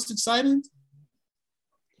 Anything else exciting?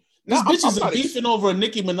 These bitches are beefing over a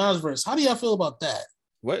Nicki Minaj verse. How do y'all feel about that?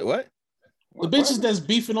 What? The bitches that's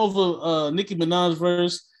beefing over Nicki Minaj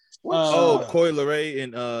verse. Coi Leray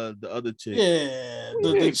and the other chick. Yeah,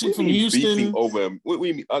 the chick from Houston. Beefing over him. What do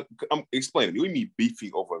you mean? I'm explaining. What do you mean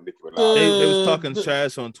beefing over Nicki Minaj? They was talking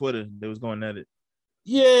trash on Twitter. They was going at it.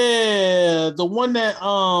 Yeah, the one that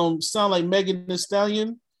sound like Megan Thee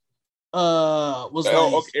Stallion was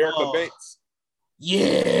Erica Banks.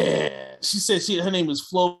 Yeah, she said her name is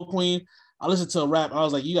Flow Queen. I listened to a rap. I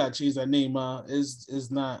was like, you gotta change that name.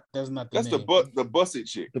 That's not the name. The Busset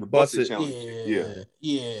chick. The Busset challenge.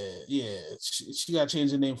 Yeah. She gotta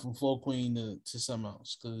change the name from Flow Queen to something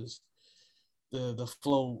else because the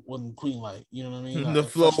flow wasn't queen like. You know what I mean? The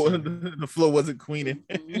flow wasn't queening.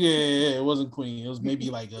 Yeah, it wasn't queen. It was maybe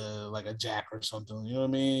like a jack or something. You know what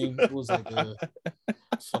I mean? It was like a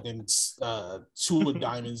fucking two of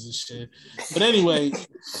diamonds and shit. But anyway,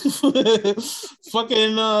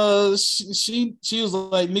 fucking she was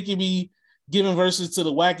like Nicki be giving verses to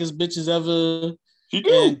the wackest bitches ever. She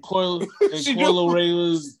do. And Coi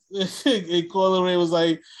Leray was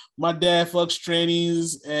like, my dad fucks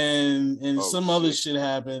trannies and some other shit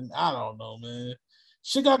happened. I don't know, man.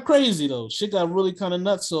 Shit got crazy though. Shit got really kind of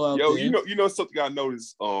nuts out there. You know something I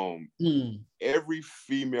noticed. Every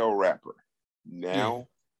female rapper now,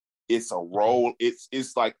 it's a roll.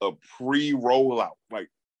 It's like a pre-rollout. Like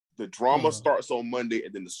the drama starts on Monday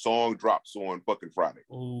and then the song drops on fucking Friday.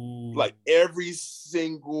 Ooh. Like every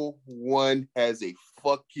single one has a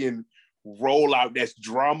fucking rollout that's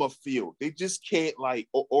drama filled. They just can't like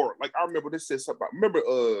or like I remember this said something. Remember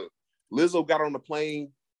Lizzo got on the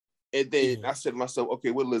plane and then I said to myself,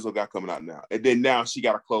 okay, what Lizzo got coming out now? And then now she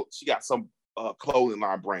got some clothing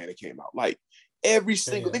line brand that came out. Like every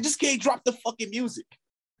single they just can't drop the fucking music.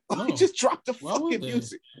 No. Just drop the fucking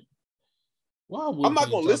music. Why would I'm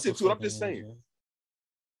not gonna listen to it. I'm just saying.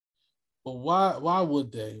 But why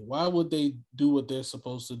would they? Why would they do what they're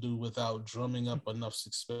supposed to do without drumming up enough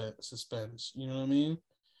suspense? You know what I mean?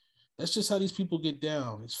 That's just how these people get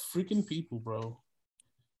down. These freaking people, bro.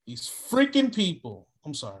 These freaking people.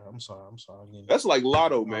 I'm sorry. That's like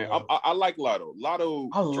Lotto, man. I like Lotto. Lotto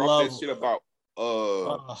dropped that shit about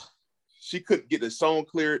she couldn't get the song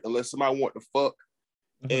cleared unless somebody wanted to fuck.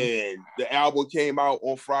 And the album came out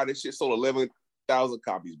on Friday. Shit sold 11,000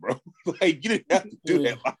 copies, bro. Like you didn't have to do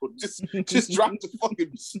that. Lotto. Just drop the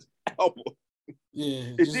fucking album.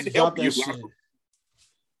 Yeah, it didn't help you, shit. Lotto.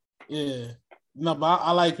 Yeah, no, but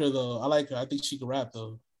I like her though. I like her. I think she can rap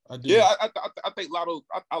though. I do. Yeah, I think Lotto.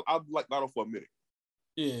 I like Lotto for a minute.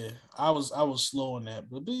 Yeah, I was slow on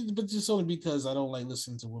that, but just only because I don't like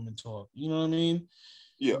listening to women talk. You know what I mean?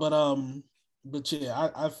 Yeah. But yeah,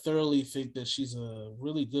 I thoroughly think that she's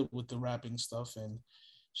really good with the rapping stuff, and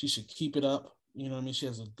she should keep it up. You know what I mean? She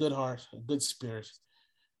has a good heart, a good spirit,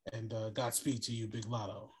 and Godspeed to you, Big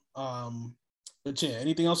Lotto. But yeah,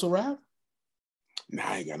 anything else with rap? Nah,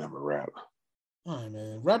 I ain't got nothing to rap. All right,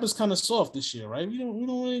 man. Rap is kind of soft this year, right? We don't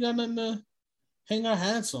really got nothing to hang our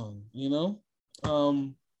hats on, you know?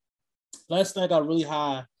 Last night I got really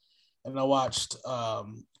high and I watched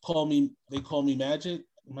They Call Me Magic.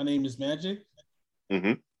 My Name is Magic.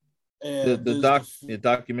 Mm-hmm. And the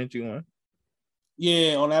documentary one.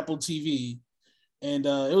 Yeah, on Apple TV. And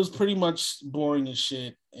it was pretty much boring as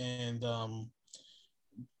shit. And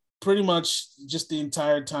pretty much just the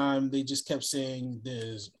entire time they just kept saying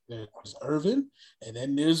there's Irvin and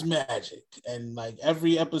then there's Magic. And like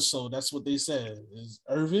every episode, that's what they said. There's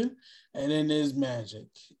Irvin and then there's Magic.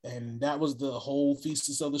 And that was the whole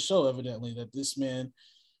thesis of the show, evidently, that this man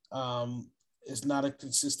is not a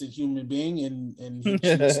consistent human being and he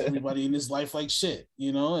treats everybody in his life like shit,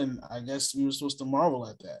 you know? And I guess we were supposed to marvel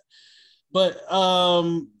at that. But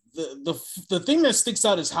the thing that sticks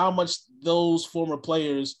out is how much those former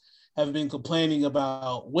players have been complaining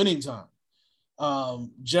about winning time.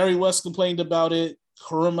 Jerry West complained about it.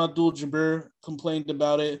 Kareem Abdul-Jabbar complained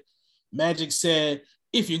about it. Magic said,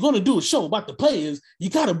 if you're going to do a show about the players, you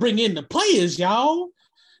got to bring in the players, y'all.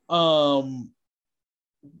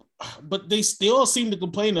 But they all seem to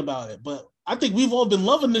complain about it. But I think we've all been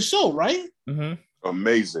loving the show, right? Mm-hmm.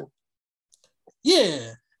 Amazing.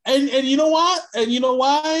 Yeah. And you know what? And you know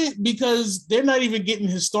why? Because they're not even getting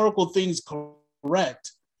historical things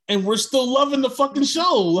correct. And we're still loving the fucking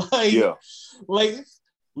show. Like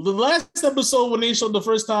the last episode when they showed the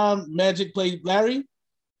first time Magic played Larry,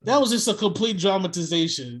 that was just a complete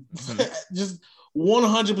dramatization. Just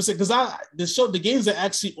 100%. Because the games are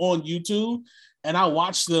actually on YouTube and I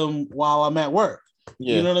watch them while I'm at work.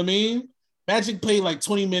 Yeah. You know what I mean? Magic played like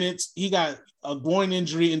 20 minutes. He got a groin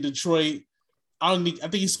injury in Detroit. I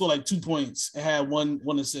think he scored like 2 points and had one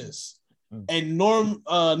assist. And Norm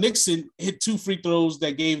Nixon hit 2 free throws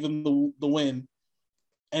that gave them the win.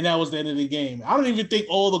 And that was the end of the game. I don't even think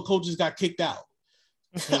all the coaches got kicked out.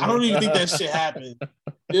 I don't even think that shit happened.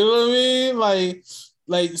 You know what I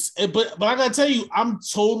mean? But I gotta tell you, I'm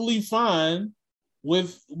totally fine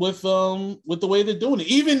with the way they're doing it.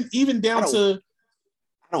 Even down to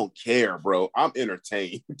I don't care, bro. I'm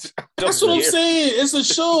entertained. That's what I'm saying. It's a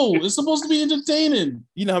show. It's supposed to be entertaining.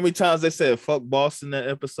 You know how many times they said "fuck Boston" that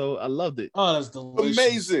episode? I loved it. Oh, that's delicious.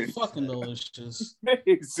 Amazing. Fucking delicious.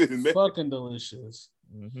 Amazing. Fucking delicious.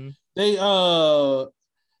 Mm-hmm.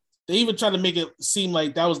 They even tried to make it seem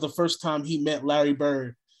like that was the first time he met Larry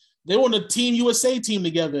Bird. They were on a Team USA team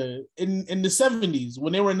together in the 70s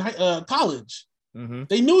when they were in college. Mm-hmm.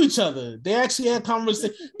 They knew each other. They actually had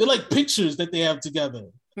conversations. They're like pictures that they have together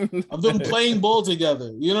of them playing ball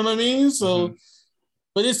together. You know what I mean? So,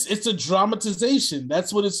 but it's a dramatization.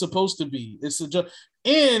 That's what it's supposed to be.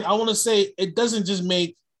 And I want to say it doesn't just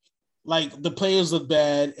make like the players look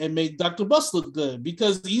bad and make Dr. Buss look good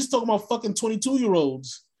because he's talking about fucking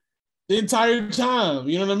 22-year-olds the entire time.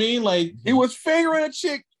 You know what I mean? Like he was fingering a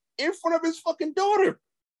chick in front of his fucking daughter.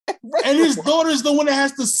 And his daughter's the one that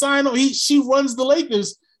has to sign off. She runs the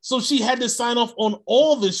Lakers, so she had to sign off on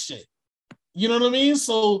all this shit. You know what I mean?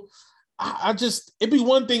 So I just, it'd be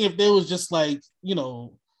one thing if there was just like, you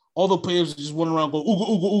know, all the players just went around going ooga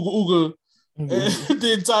ooga ooga ooga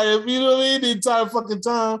the entire, you know what I mean, the entire fucking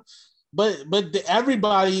time. But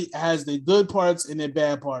everybody has their good parts and their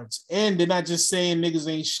bad parts, and they're not just saying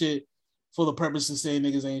niggas ain't shit for the purpose of saying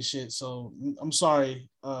niggas ain't shit. So I'm sorry,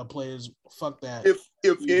 players, fuck that.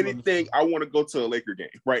 If anything, I want to go to a Laker game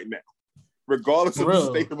right now, regardless of the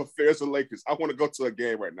state of affairs of Lakers. I want to go to a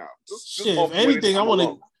game right now. Just if anything, I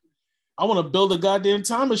want to build a goddamn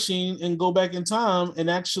time machine and go back in time and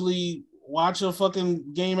actually watch a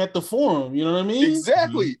fucking game at the Forum. You know what I mean?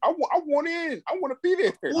 Exactly. I want in. I want to be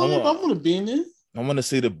there. I want to be in there. I want to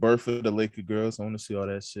see the birth of the Laker girls. I want to see all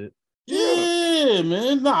that shit. Yeah,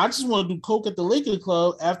 man. No, I just want to do coke at the Laker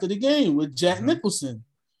club after the game with Jack Nicholson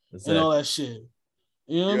and all that shit.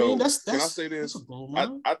 You know what I mean? That's. Can I say this?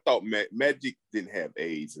 I thought Magic didn't have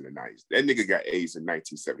AIDS in the 90s. That nigga got AIDS in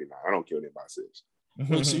 1979. I don't care what anybody says.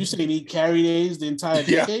 Wait, so you saying he carried AIDS the entire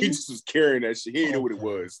decade? Yeah, he just was carrying that shit. He didn't know what it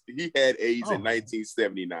was. He had AIDS in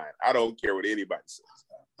 1979. I don't care what anybody says.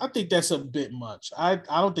 I think that's a bit much. I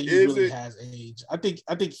don't think he really has AIDS. I think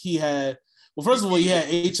he had. Well, first of all, he had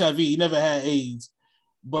HIV. He never had AIDS,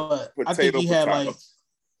 but I think he had like.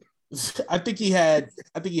 I think he had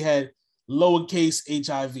lowercase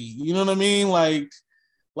HIV. You know what I mean? Like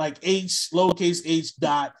H lowercase H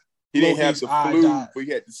dot. He didn't have the flu, but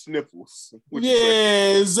he had the sniffles.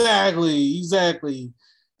 Yeah, exactly.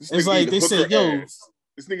 It's like they said, yo,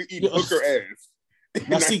 this nigga eating hooker ass.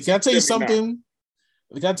 Now, see, can I tell you something?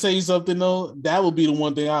 Can I tell you something though? That would be the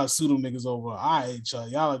one thing I'd sue them niggas over. All right,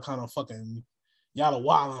 y'all are kind of fucking, y'all are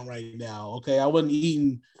wilding right now. Okay, I wasn't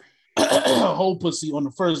eating whole pussy on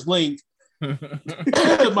the first link. my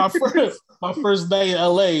first day in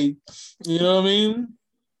LA. You know what I mean?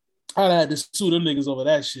 I'd have to sue them niggas over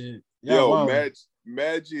that shit. Yo,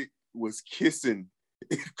 Magic was kissing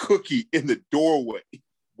Cookie in the doorway,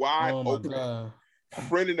 wide open,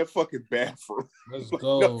 friend in the fucking bathroom. Let's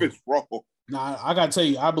go. Nothing's wrong. Nah, I gotta tell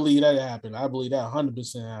you, I believe that happened. I believe that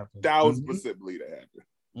 100% happened. 1,000% believe that happened.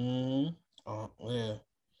 Mm-hmm. Oh yeah,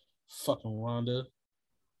 fucking Rhonda.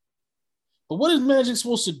 But what is Magic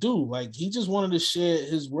supposed to do? Like, he just wanted to share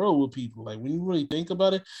his world with people. Like, when you really think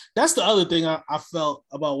about it, that's the other thing I felt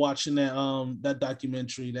about watching that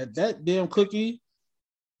documentary. That damn Cookie,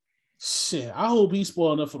 shit. I hope he's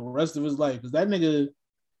spoiled enough for the rest of his life, because that nigga,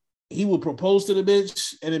 he would propose to the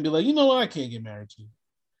bitch and then be like, you know what, I can't get married to you.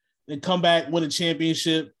 Then come back, win a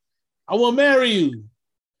championship. I want to marry you.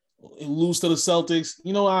 And lose to the Celtics.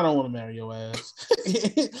 You know, I don't want to marry your ass.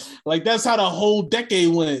 Like, that's how the whole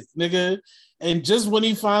decade went, nigga. And just when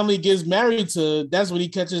he finally gets married to, that's when he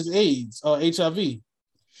catches AIDS or HIV.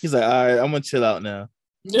 He's like, all right, I'm gonna chill out now.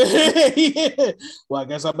 Yeah. Well, I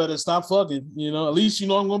guess I better stop fucking. You know, at least you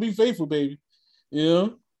know I'm gonna be faithful, baby. You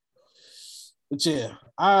know. But yeah,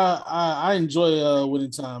 I enjoy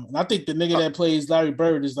Winning Time, and I think the nigga that plays Larry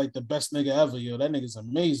Bird is like the best nigga ever. Yo, that nigga's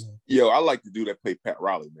amazing. Yo, I like the dude that played Pat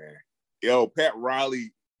Riley, man. Yo, Pat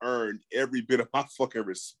Riley earned every bit of my fucking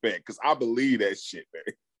respect, because I believe that shit, man.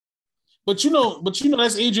 But you know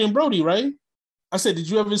that's Adrian Brody, right? I said, did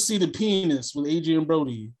you ever see The Pianist with Adrian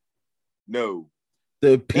Brody? No.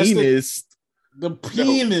 The Pianist. The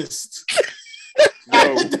Pianist.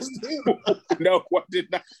 No. No, I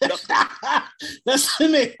did not. No. That's the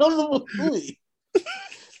name of the movie.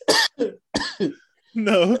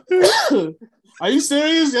 No. Are you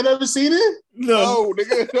serious? You never seen it? No,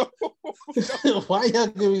 nigga. No. Why y'all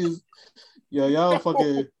give me? Yo, y'all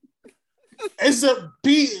fucking. It's the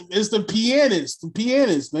pianist. The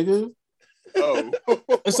pianist, nigga. Oh.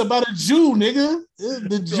 It's about a Jew, nigga.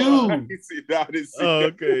 The Jew. I didn't see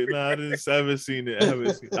okay. No, I haven't seen it.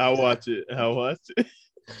 I'll watch it.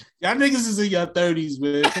 Y'all niggas is in your 30s,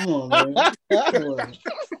 man. Come on, man. Come on.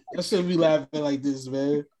 I shouldn't be laughing like this,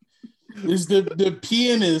 man. It's the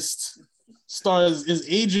pianist stars is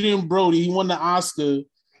Adrian Brody. He won the Oscar. He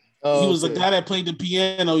was a guy that played the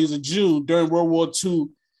piano. He's a Jew during World War II.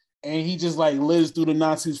 And he just like lives through the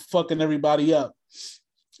Nazis fucking everybody up.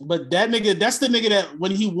 But that's the nigga that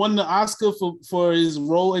when he won the Oscar for his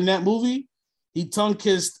role in that movie, he tongue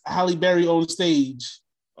kissed Halle Berry on stage.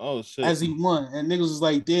 Oh shit! As he won, and niggas was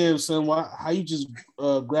like, "Damn, son, how you just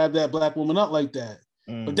grab that black woman up like that?"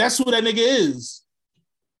 But that's who that nigga is.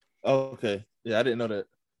 Oh, okay, yeah, I didn't know that.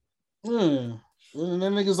 Yeah, and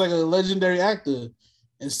that nigga's like a legendary actor.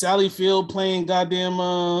 And Sally Field playing goddamn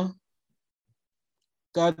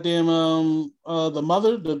goddamn the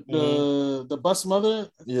mother, the bus mother.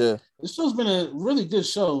 Yeah, this show's been a really good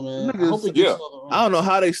show, man. Niggas, I hope it gets I don't know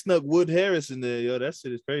how they snuck Wood Harris in there, yo. That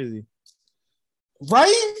shit is crazy.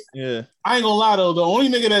 Right? Yeah. I ain't gonna lie though. The only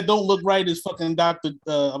nigga that don't look right is fucking Dr.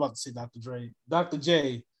 I'm about to say Dr. Dre. Dr.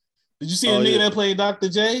 J. Did you see the nigga that played Dr.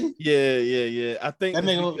 J? Yeah. I think that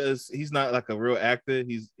nigga, because he's not like a real actor.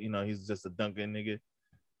 He's just a dunking nigga.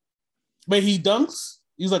 But he dunks?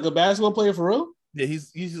 He's like a basketball player for real? Yeah,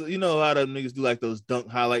 he's a lot of niggas do like those dunk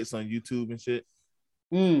highlights on YouTube and shit.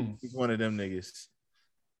 He's one of them niggas.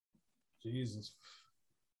 Jesus.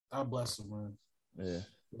 God bless him, man. Yeah.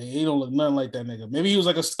 He don't look nothing like that nigga. Maybe he was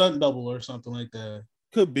like a stunt double or something like that.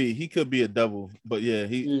 Could be. He could be a double. But yeah,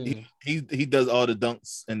 he does all the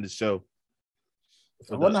dunks in the show.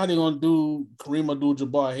 I wonder how they gonna do Kareem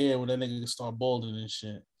Abdul-Jabbar here when that nigga can start balding and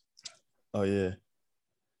shit. Oh yeah.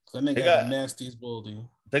 That nigga got the nastiest balding.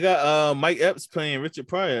 They got Mike Epps playing Richard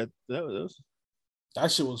Pryor. That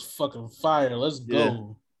shit was fucking fire. Let's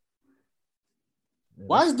go.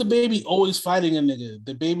 Why is the baby always fighting a nigga?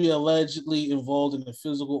 The baby allegedly involved in a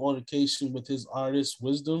physical altercation with his artist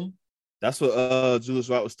Wisdom. That's what Julius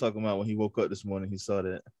Wright was talking about when he woke up this morning. He saw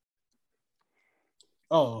that.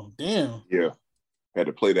 Oh, damn. Yeah. Had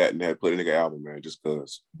to play that and had to play the nigga album, man, just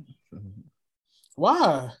cause.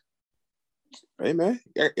 Why? Hey man,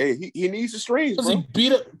 he needs the streams.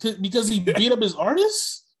 Because he beat up his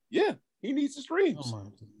artist? Yeah, he needs the streams. Oh my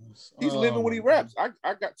goodness. He's living when he raps. I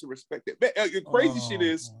got to respect it. But, crazy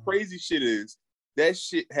shit is that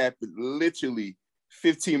shit happened literally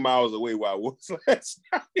 15 miles away where I was last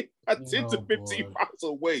night. 10 to 15 miles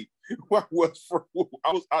away where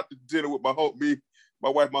I was out to dinner with my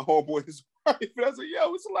wife, my homeboy, his wife. And I was like,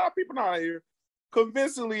 yo, it's a lot of people out here.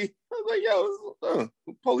 Convincingly, I was like, yo,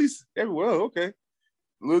 police everywhere. Oh, okay.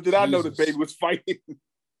 Little did I know the baby was fighting.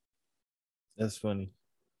 That's funny.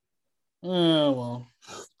 Yeah, well,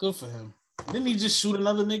 good for him. Didn't he just shoot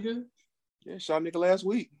another nigga? Yeah, shot a nigga last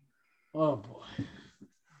week. Oh boy.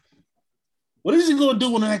 What is he gonna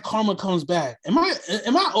do when that karma comes back? Am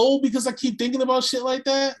I old because I keep thinking about shit like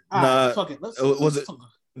that? Nah, fuck it. That's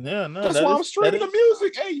why I'm streaming the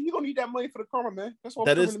music. Hey, you gonna need that money for the karma, man. That's why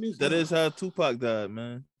I'm streaming the music. That is how Tupac died,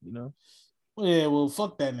 man. You know. Yeah, well,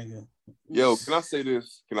 fuck that nigga. Yo, can I say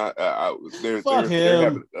this? They're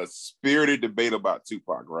having a spirited debate about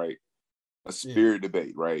Tupac, right? A spirited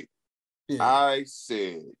debate, right? Yeah. I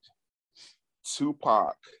said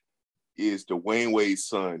Tupac is Dwayne Wade's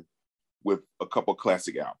son with a couple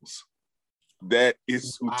classic albums. That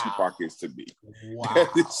is who Tupac is to me. Wow.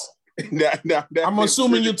 I'm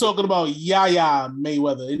assuming you're talking about Yaya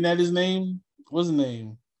Mayweather. Isn't that his name? What's his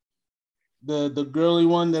name? The girly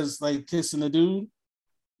one that's like kissing the dude.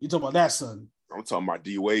 You talking about that son? I'm talking about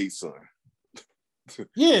D Wade's son.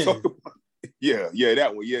 Yeah. Yeah,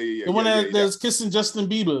 that one. Yeah. The one that's kissing Justin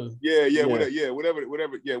Bieber. Yeah. Whatever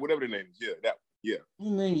the name is. Yeah, that. Yeah.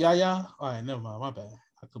 His name Yaya. All right, never mind. My bad.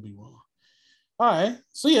 I could be wrong. All right.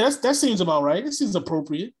 So yeah, that seems about right. It seems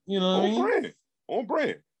appropriate. You know what I mean? On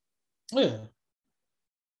brand. Yeah.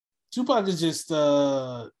 Tupac is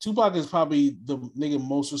probably the nigga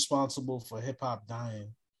most responsible for hip hop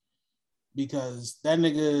dying, because that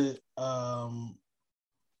nigga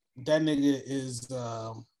is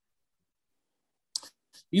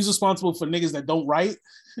he's responsible for niggas that don't write.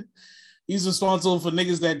 He's responsible for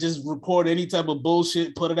niggas that just record any type of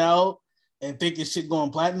bullshit, put it out, and think his shit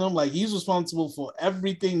going platinum. Like, he's responsible for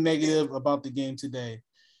everything negative about the game today,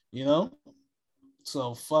 you know?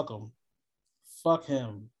 So fuck him. Fuck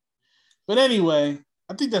him. But anyway,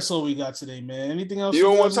 I think that's all we got today, man. Anything else? You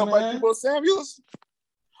don't want to talk about Deebo Samuels?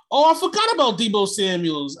 Oh, I forgot about Deebo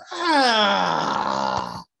Samuels.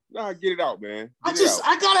 Nah, get it out, man. I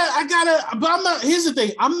gotta, but I'm not, here's the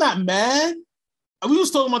thing. I'm not mad. We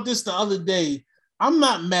was talking about this the other day. I'm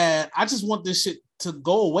not mad. I just want this shit to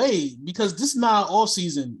go away, because this is not all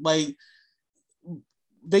season. Like,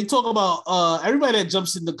 they talk about everybody that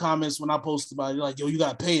jumps in the comments when I post about it, like, yo, you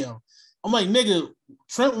gotta pay him. I'm like, nigga,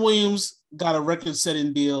 Trent Williams got a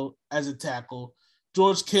record-setting deal as a tackle.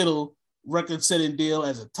 George Kittle, record-setting deal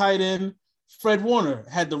as a tight end. Fred Warner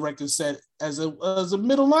had the record set as a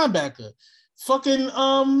middle linebacker. Fucking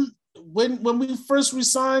when we first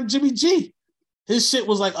re-signed Jimmy G, his shit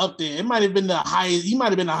was like up there. It might have been the highest. He might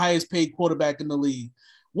have been the highest paid quarterback in the league.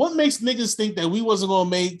 What makes niggas think that we wasn't gonna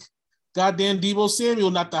make goddamn Deebo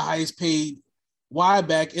Samuel not the highest paid wide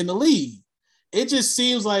back in the league? It just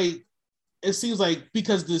seems like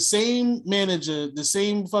because the same manager, the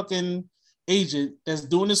same fucking agent that's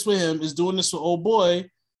doing this for him is doing this for old boy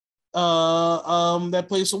that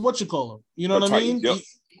plays for what you call him. You know what I mean? Yep.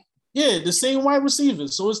 Yeah, the same wide receiver.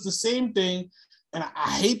 So it's the same thing. and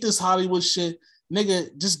I hate this Hollywood shit.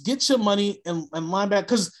 Nigga, just get your money and line back.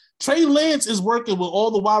 Because Trey Lance is working with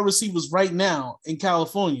all the wide receivers right now in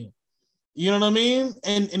California. You know what I mean?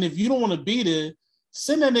 And if you don't want to be there,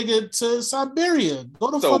 send that nigga to Siberia.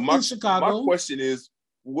 Go to fucking Chicago. My question is,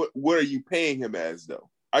 what are you paying him as, though?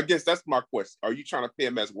 I guess that's my question. Are you trying to pay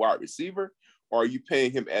him as wide receiver, or are you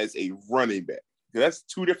paying him as a running back? That's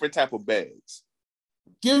two different type of bags.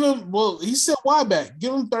 Give him, well, he said why back.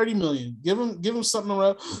 Give him $30 million. Give him something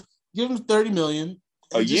around. Give him $30 million.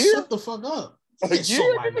 A year? Shut the fuck up. A year?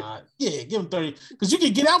 So why not? Yeah, give him 30. Because you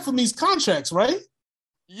can get out from these contracts, right?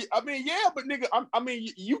 Yeah, I mean, yeah, but nigga, I mean,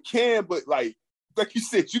 you can, but like you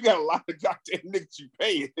said, you got a lot of goddamn niggas you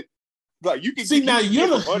paying. Like you can see now you're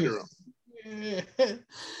the under them. Yeah.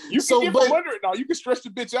 You can get from under it now. You can stretch the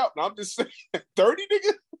bitch out. Now I'm just saying, 30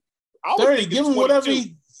 nigga. 30. Give him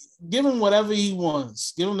whatever he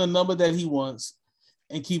wants. Give him the number that he wants,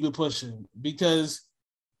 and keep it pushing. Because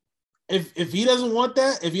if he doesn't want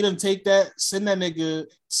that, if he doesn't take that, send that nigga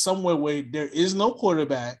somewhere where there is no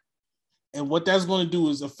quarterback. And what that's going to do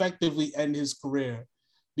is effectively end his career.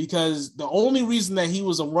 Because the only reason that he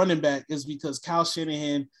was a running back is because Kyle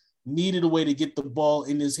Shanahan needed a way to get the ball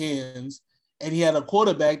in his hands, and he had a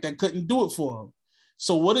quarterback that couldn't do it for him.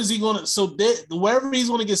 So what is he going to – so wherever he's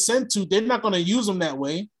going to get sent to, they're not going to use him that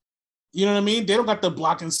way. You know what I mean? They don't got the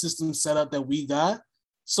blocking system set up that we got.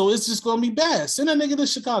 So it's just going to be bad. Send that nigga to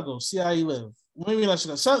Chicago. See how he live. Maybe not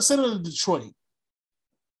Chicago. Send him to Detroit.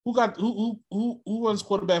 Who runs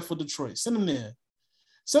quarterback for Detroit? Send him there.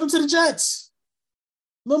 Send him to the Jets.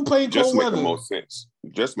 Let him play in cold weather.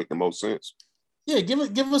 Just make the most sense. Yeah, give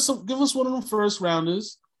us one of them first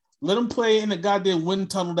rounders. Let him play in the goddamn wind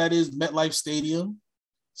tunnel that is MetLife Stadium.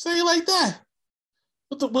 Say it like that.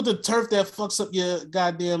 With the turf that fucks up your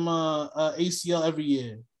goddamn ACL every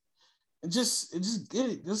year. And just get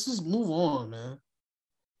it. Let's just move on, man.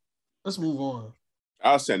 Let's move on.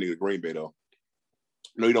 I'll send you to Green Bay though.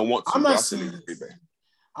 No, you don't want to. I'm not sending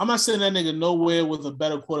that nigga nowhere with a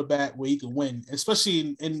better quarterback where he can win,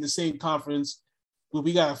 especially in the same conference where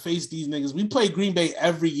we gotta face these niggas. We play Green Bay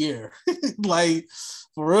every year, like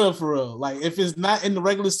for real. Like if it's not in the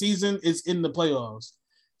regular season, it's in the playoffs.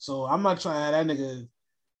 So I'm not trying to have that nigga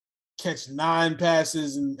catch 9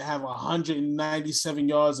 passes and have 197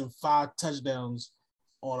 yards and 5 touchdowns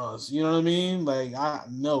on us. You know what I mean? Like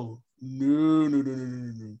no.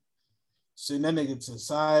 Send that nigga to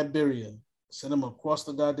Siberia. Send him across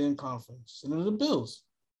the goddamn conference. Send him to the Bills.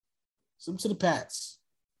 Send him to the Pats.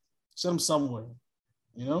 Send him somewhere.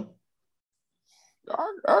 You know?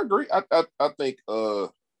 I agree. I think I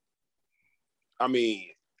mean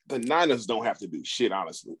the Niners don't have to do shit,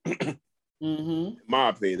 honestly. In my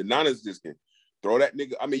opinion, the Niners just can throw that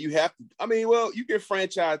nigga. I mean, you have to. I mean, well, you can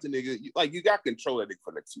franchise the nigga. You got control that nigga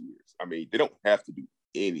for the next 2 years. I mean, they don't have to do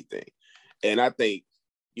anything. And I think,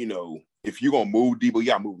 if you're gonna move Debo, you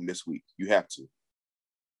gotta move him this week. You have to.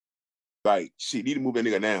 Like, shit, you need to move that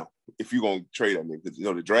nigga now if you're gonna trade that nigga. Because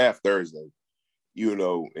the draft Thursday.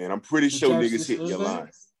 And I'm pretty sure niggas hitting your line.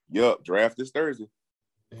 Yup, draft this Thursday.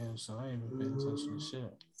 Damn, so I ain't even paying attention to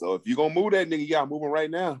shit. So if you're gonna move that nigga, you gotta move him right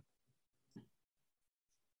now.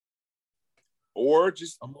 Or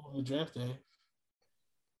just I'm moving the draft day.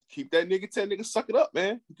 Keep that nigga, tell nigga suck it up,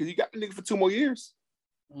 man. Because you got the nigga for 2 more years.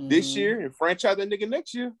 This year and franchise that nigga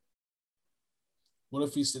next year. What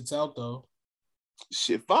if he sits out though?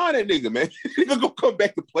 Shit, find that nigga, man. He's gonna come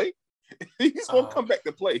back to play. He's gonna come back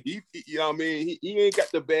to play. He you know what I mean? He ain't got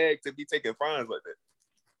the bag to be taking fines like that.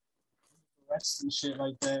 Rest and shit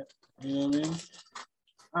like that. You know what I mean?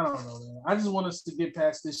 I don't know, man. I just want us to get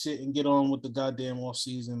past this shit and get on with the goddamn off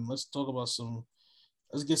season. Let's talk about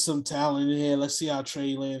let's get some talent in here. Let's see how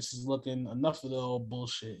Trey Lance is looking. Enough of the old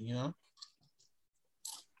bullshit,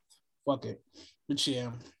 Fuck it. But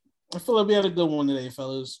yeah, I feel like we had a good one today,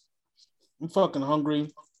 fellas. I'm fucking hungry.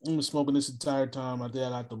 I've been smoking this entire time. I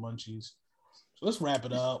got the munchies. So let's wrap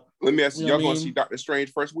it up. Let me ask you, y'all going to see Doctor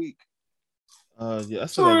Strange first week? Yeah, I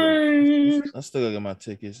still gotta get my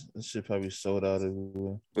tickets. This shit probably sold out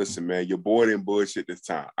everywhere. Listen, man, your boy didn't bullshit this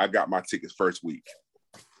time. I got my tickets first week.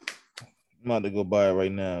 I'm about to go buy it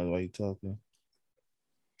right now while you talking.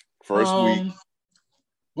 First week.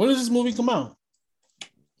 When does this movie come out?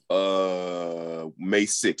 May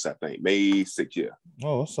 6th, I think. May 6th, yeah.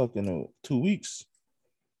 Oh, it's like in 2 weeks.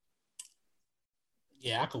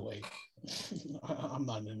 Yeah, I could wait. I'm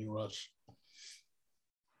not in any rush.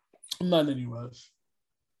 I'm not in any rush.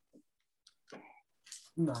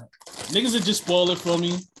 I'm not. Niggas would just spoil it for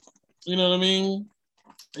me. You know what I mean?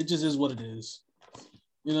 It just is what it is.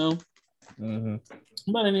 Mm-hmm. I'm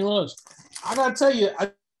not in any rush. I gotta tell you,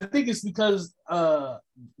 think it's because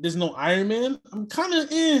there's no Iron Man. I'm kind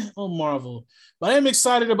of on Marvel, but I'm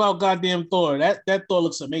excited about goddamn Thor. That Thor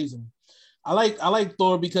looks amazing. I like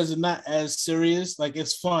Thor because it's not as serious. Like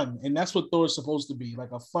it's fun, and that's what Thor is supposed to be,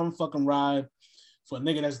 like a fun fucking ride for a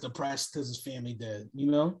nigga that's depressed because his family dead.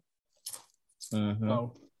 You know. Mm-hmm.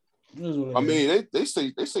 So, I mean, they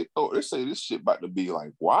say Thor. They say this shit about to be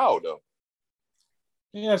like wow though.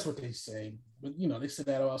 Yeah, that's what they say. But you know, they said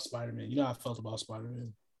that about Spider-Man. You know how I felt about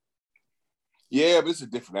Spider-Man. Yeah, but it's a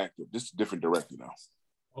different actor. This is a different director now.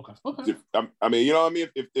 Okay. I mean, you know what I mean?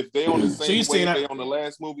 If they on the same so way they on the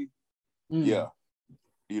last movie, yeah.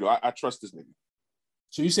 You know, I trust this nigga.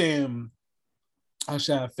 So you saying I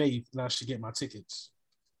should have faith and I should get my tickets?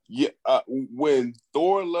 Yeah. When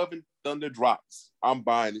Thor: Love and Thunder drops, I'm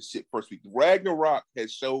buying this shit first week. Ragnarok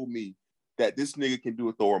has showed me that this nigga can do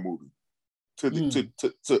a Thor movie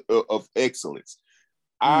of excellence.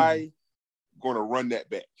 I gonna run that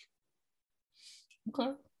back.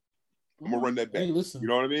 Okay. I'm gonna run that back. Hey, listen. You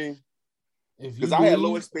know what I mean? Because I had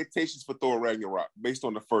low expectations for Thor Ragnarok based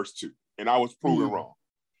on the first two, and I was proven wrong.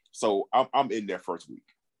 So I'm in there first week.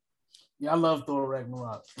 Yeah, I love Thor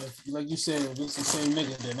Ragnarok. Like you said, if it's the same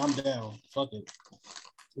nigga, then I'm down. Fuck it.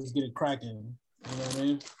 Let's get it cracking. You know what I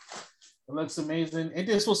mean? It looks amazing. Ain't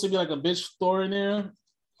there supposed to be like a bitch Thor in there?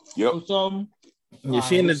 Yep. Or something? Yeah,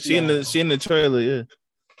 she in the trailer, yeah.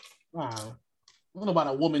 I don't know about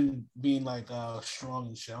a woman being like strong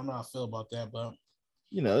and shit. I don't know how I feel about that, but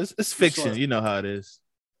you know, it's fiction. Sure. You know how it is.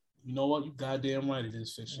 You know what? You goddamn right it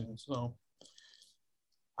is fiction. So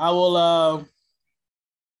I will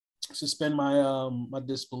suspend my my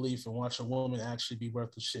disbelief and watch a woman actually be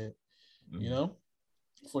worth the shit. You know?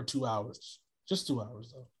 For 2 hours. Just 2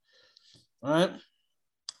 hours though. All right.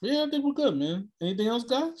 Yeah, I think we're good, man. Anything else,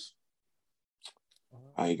 guys?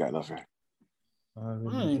 I ain't got nothing. All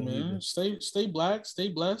right, man. Stay black, stay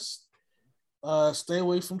blessed. Stay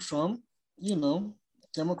away from Trump. You know,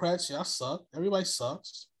 Democrats, y'all suck. Everybody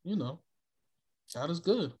sucks. You know, God is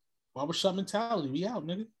good. Barbershop mentality. We out,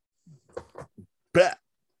 nigga. Bah.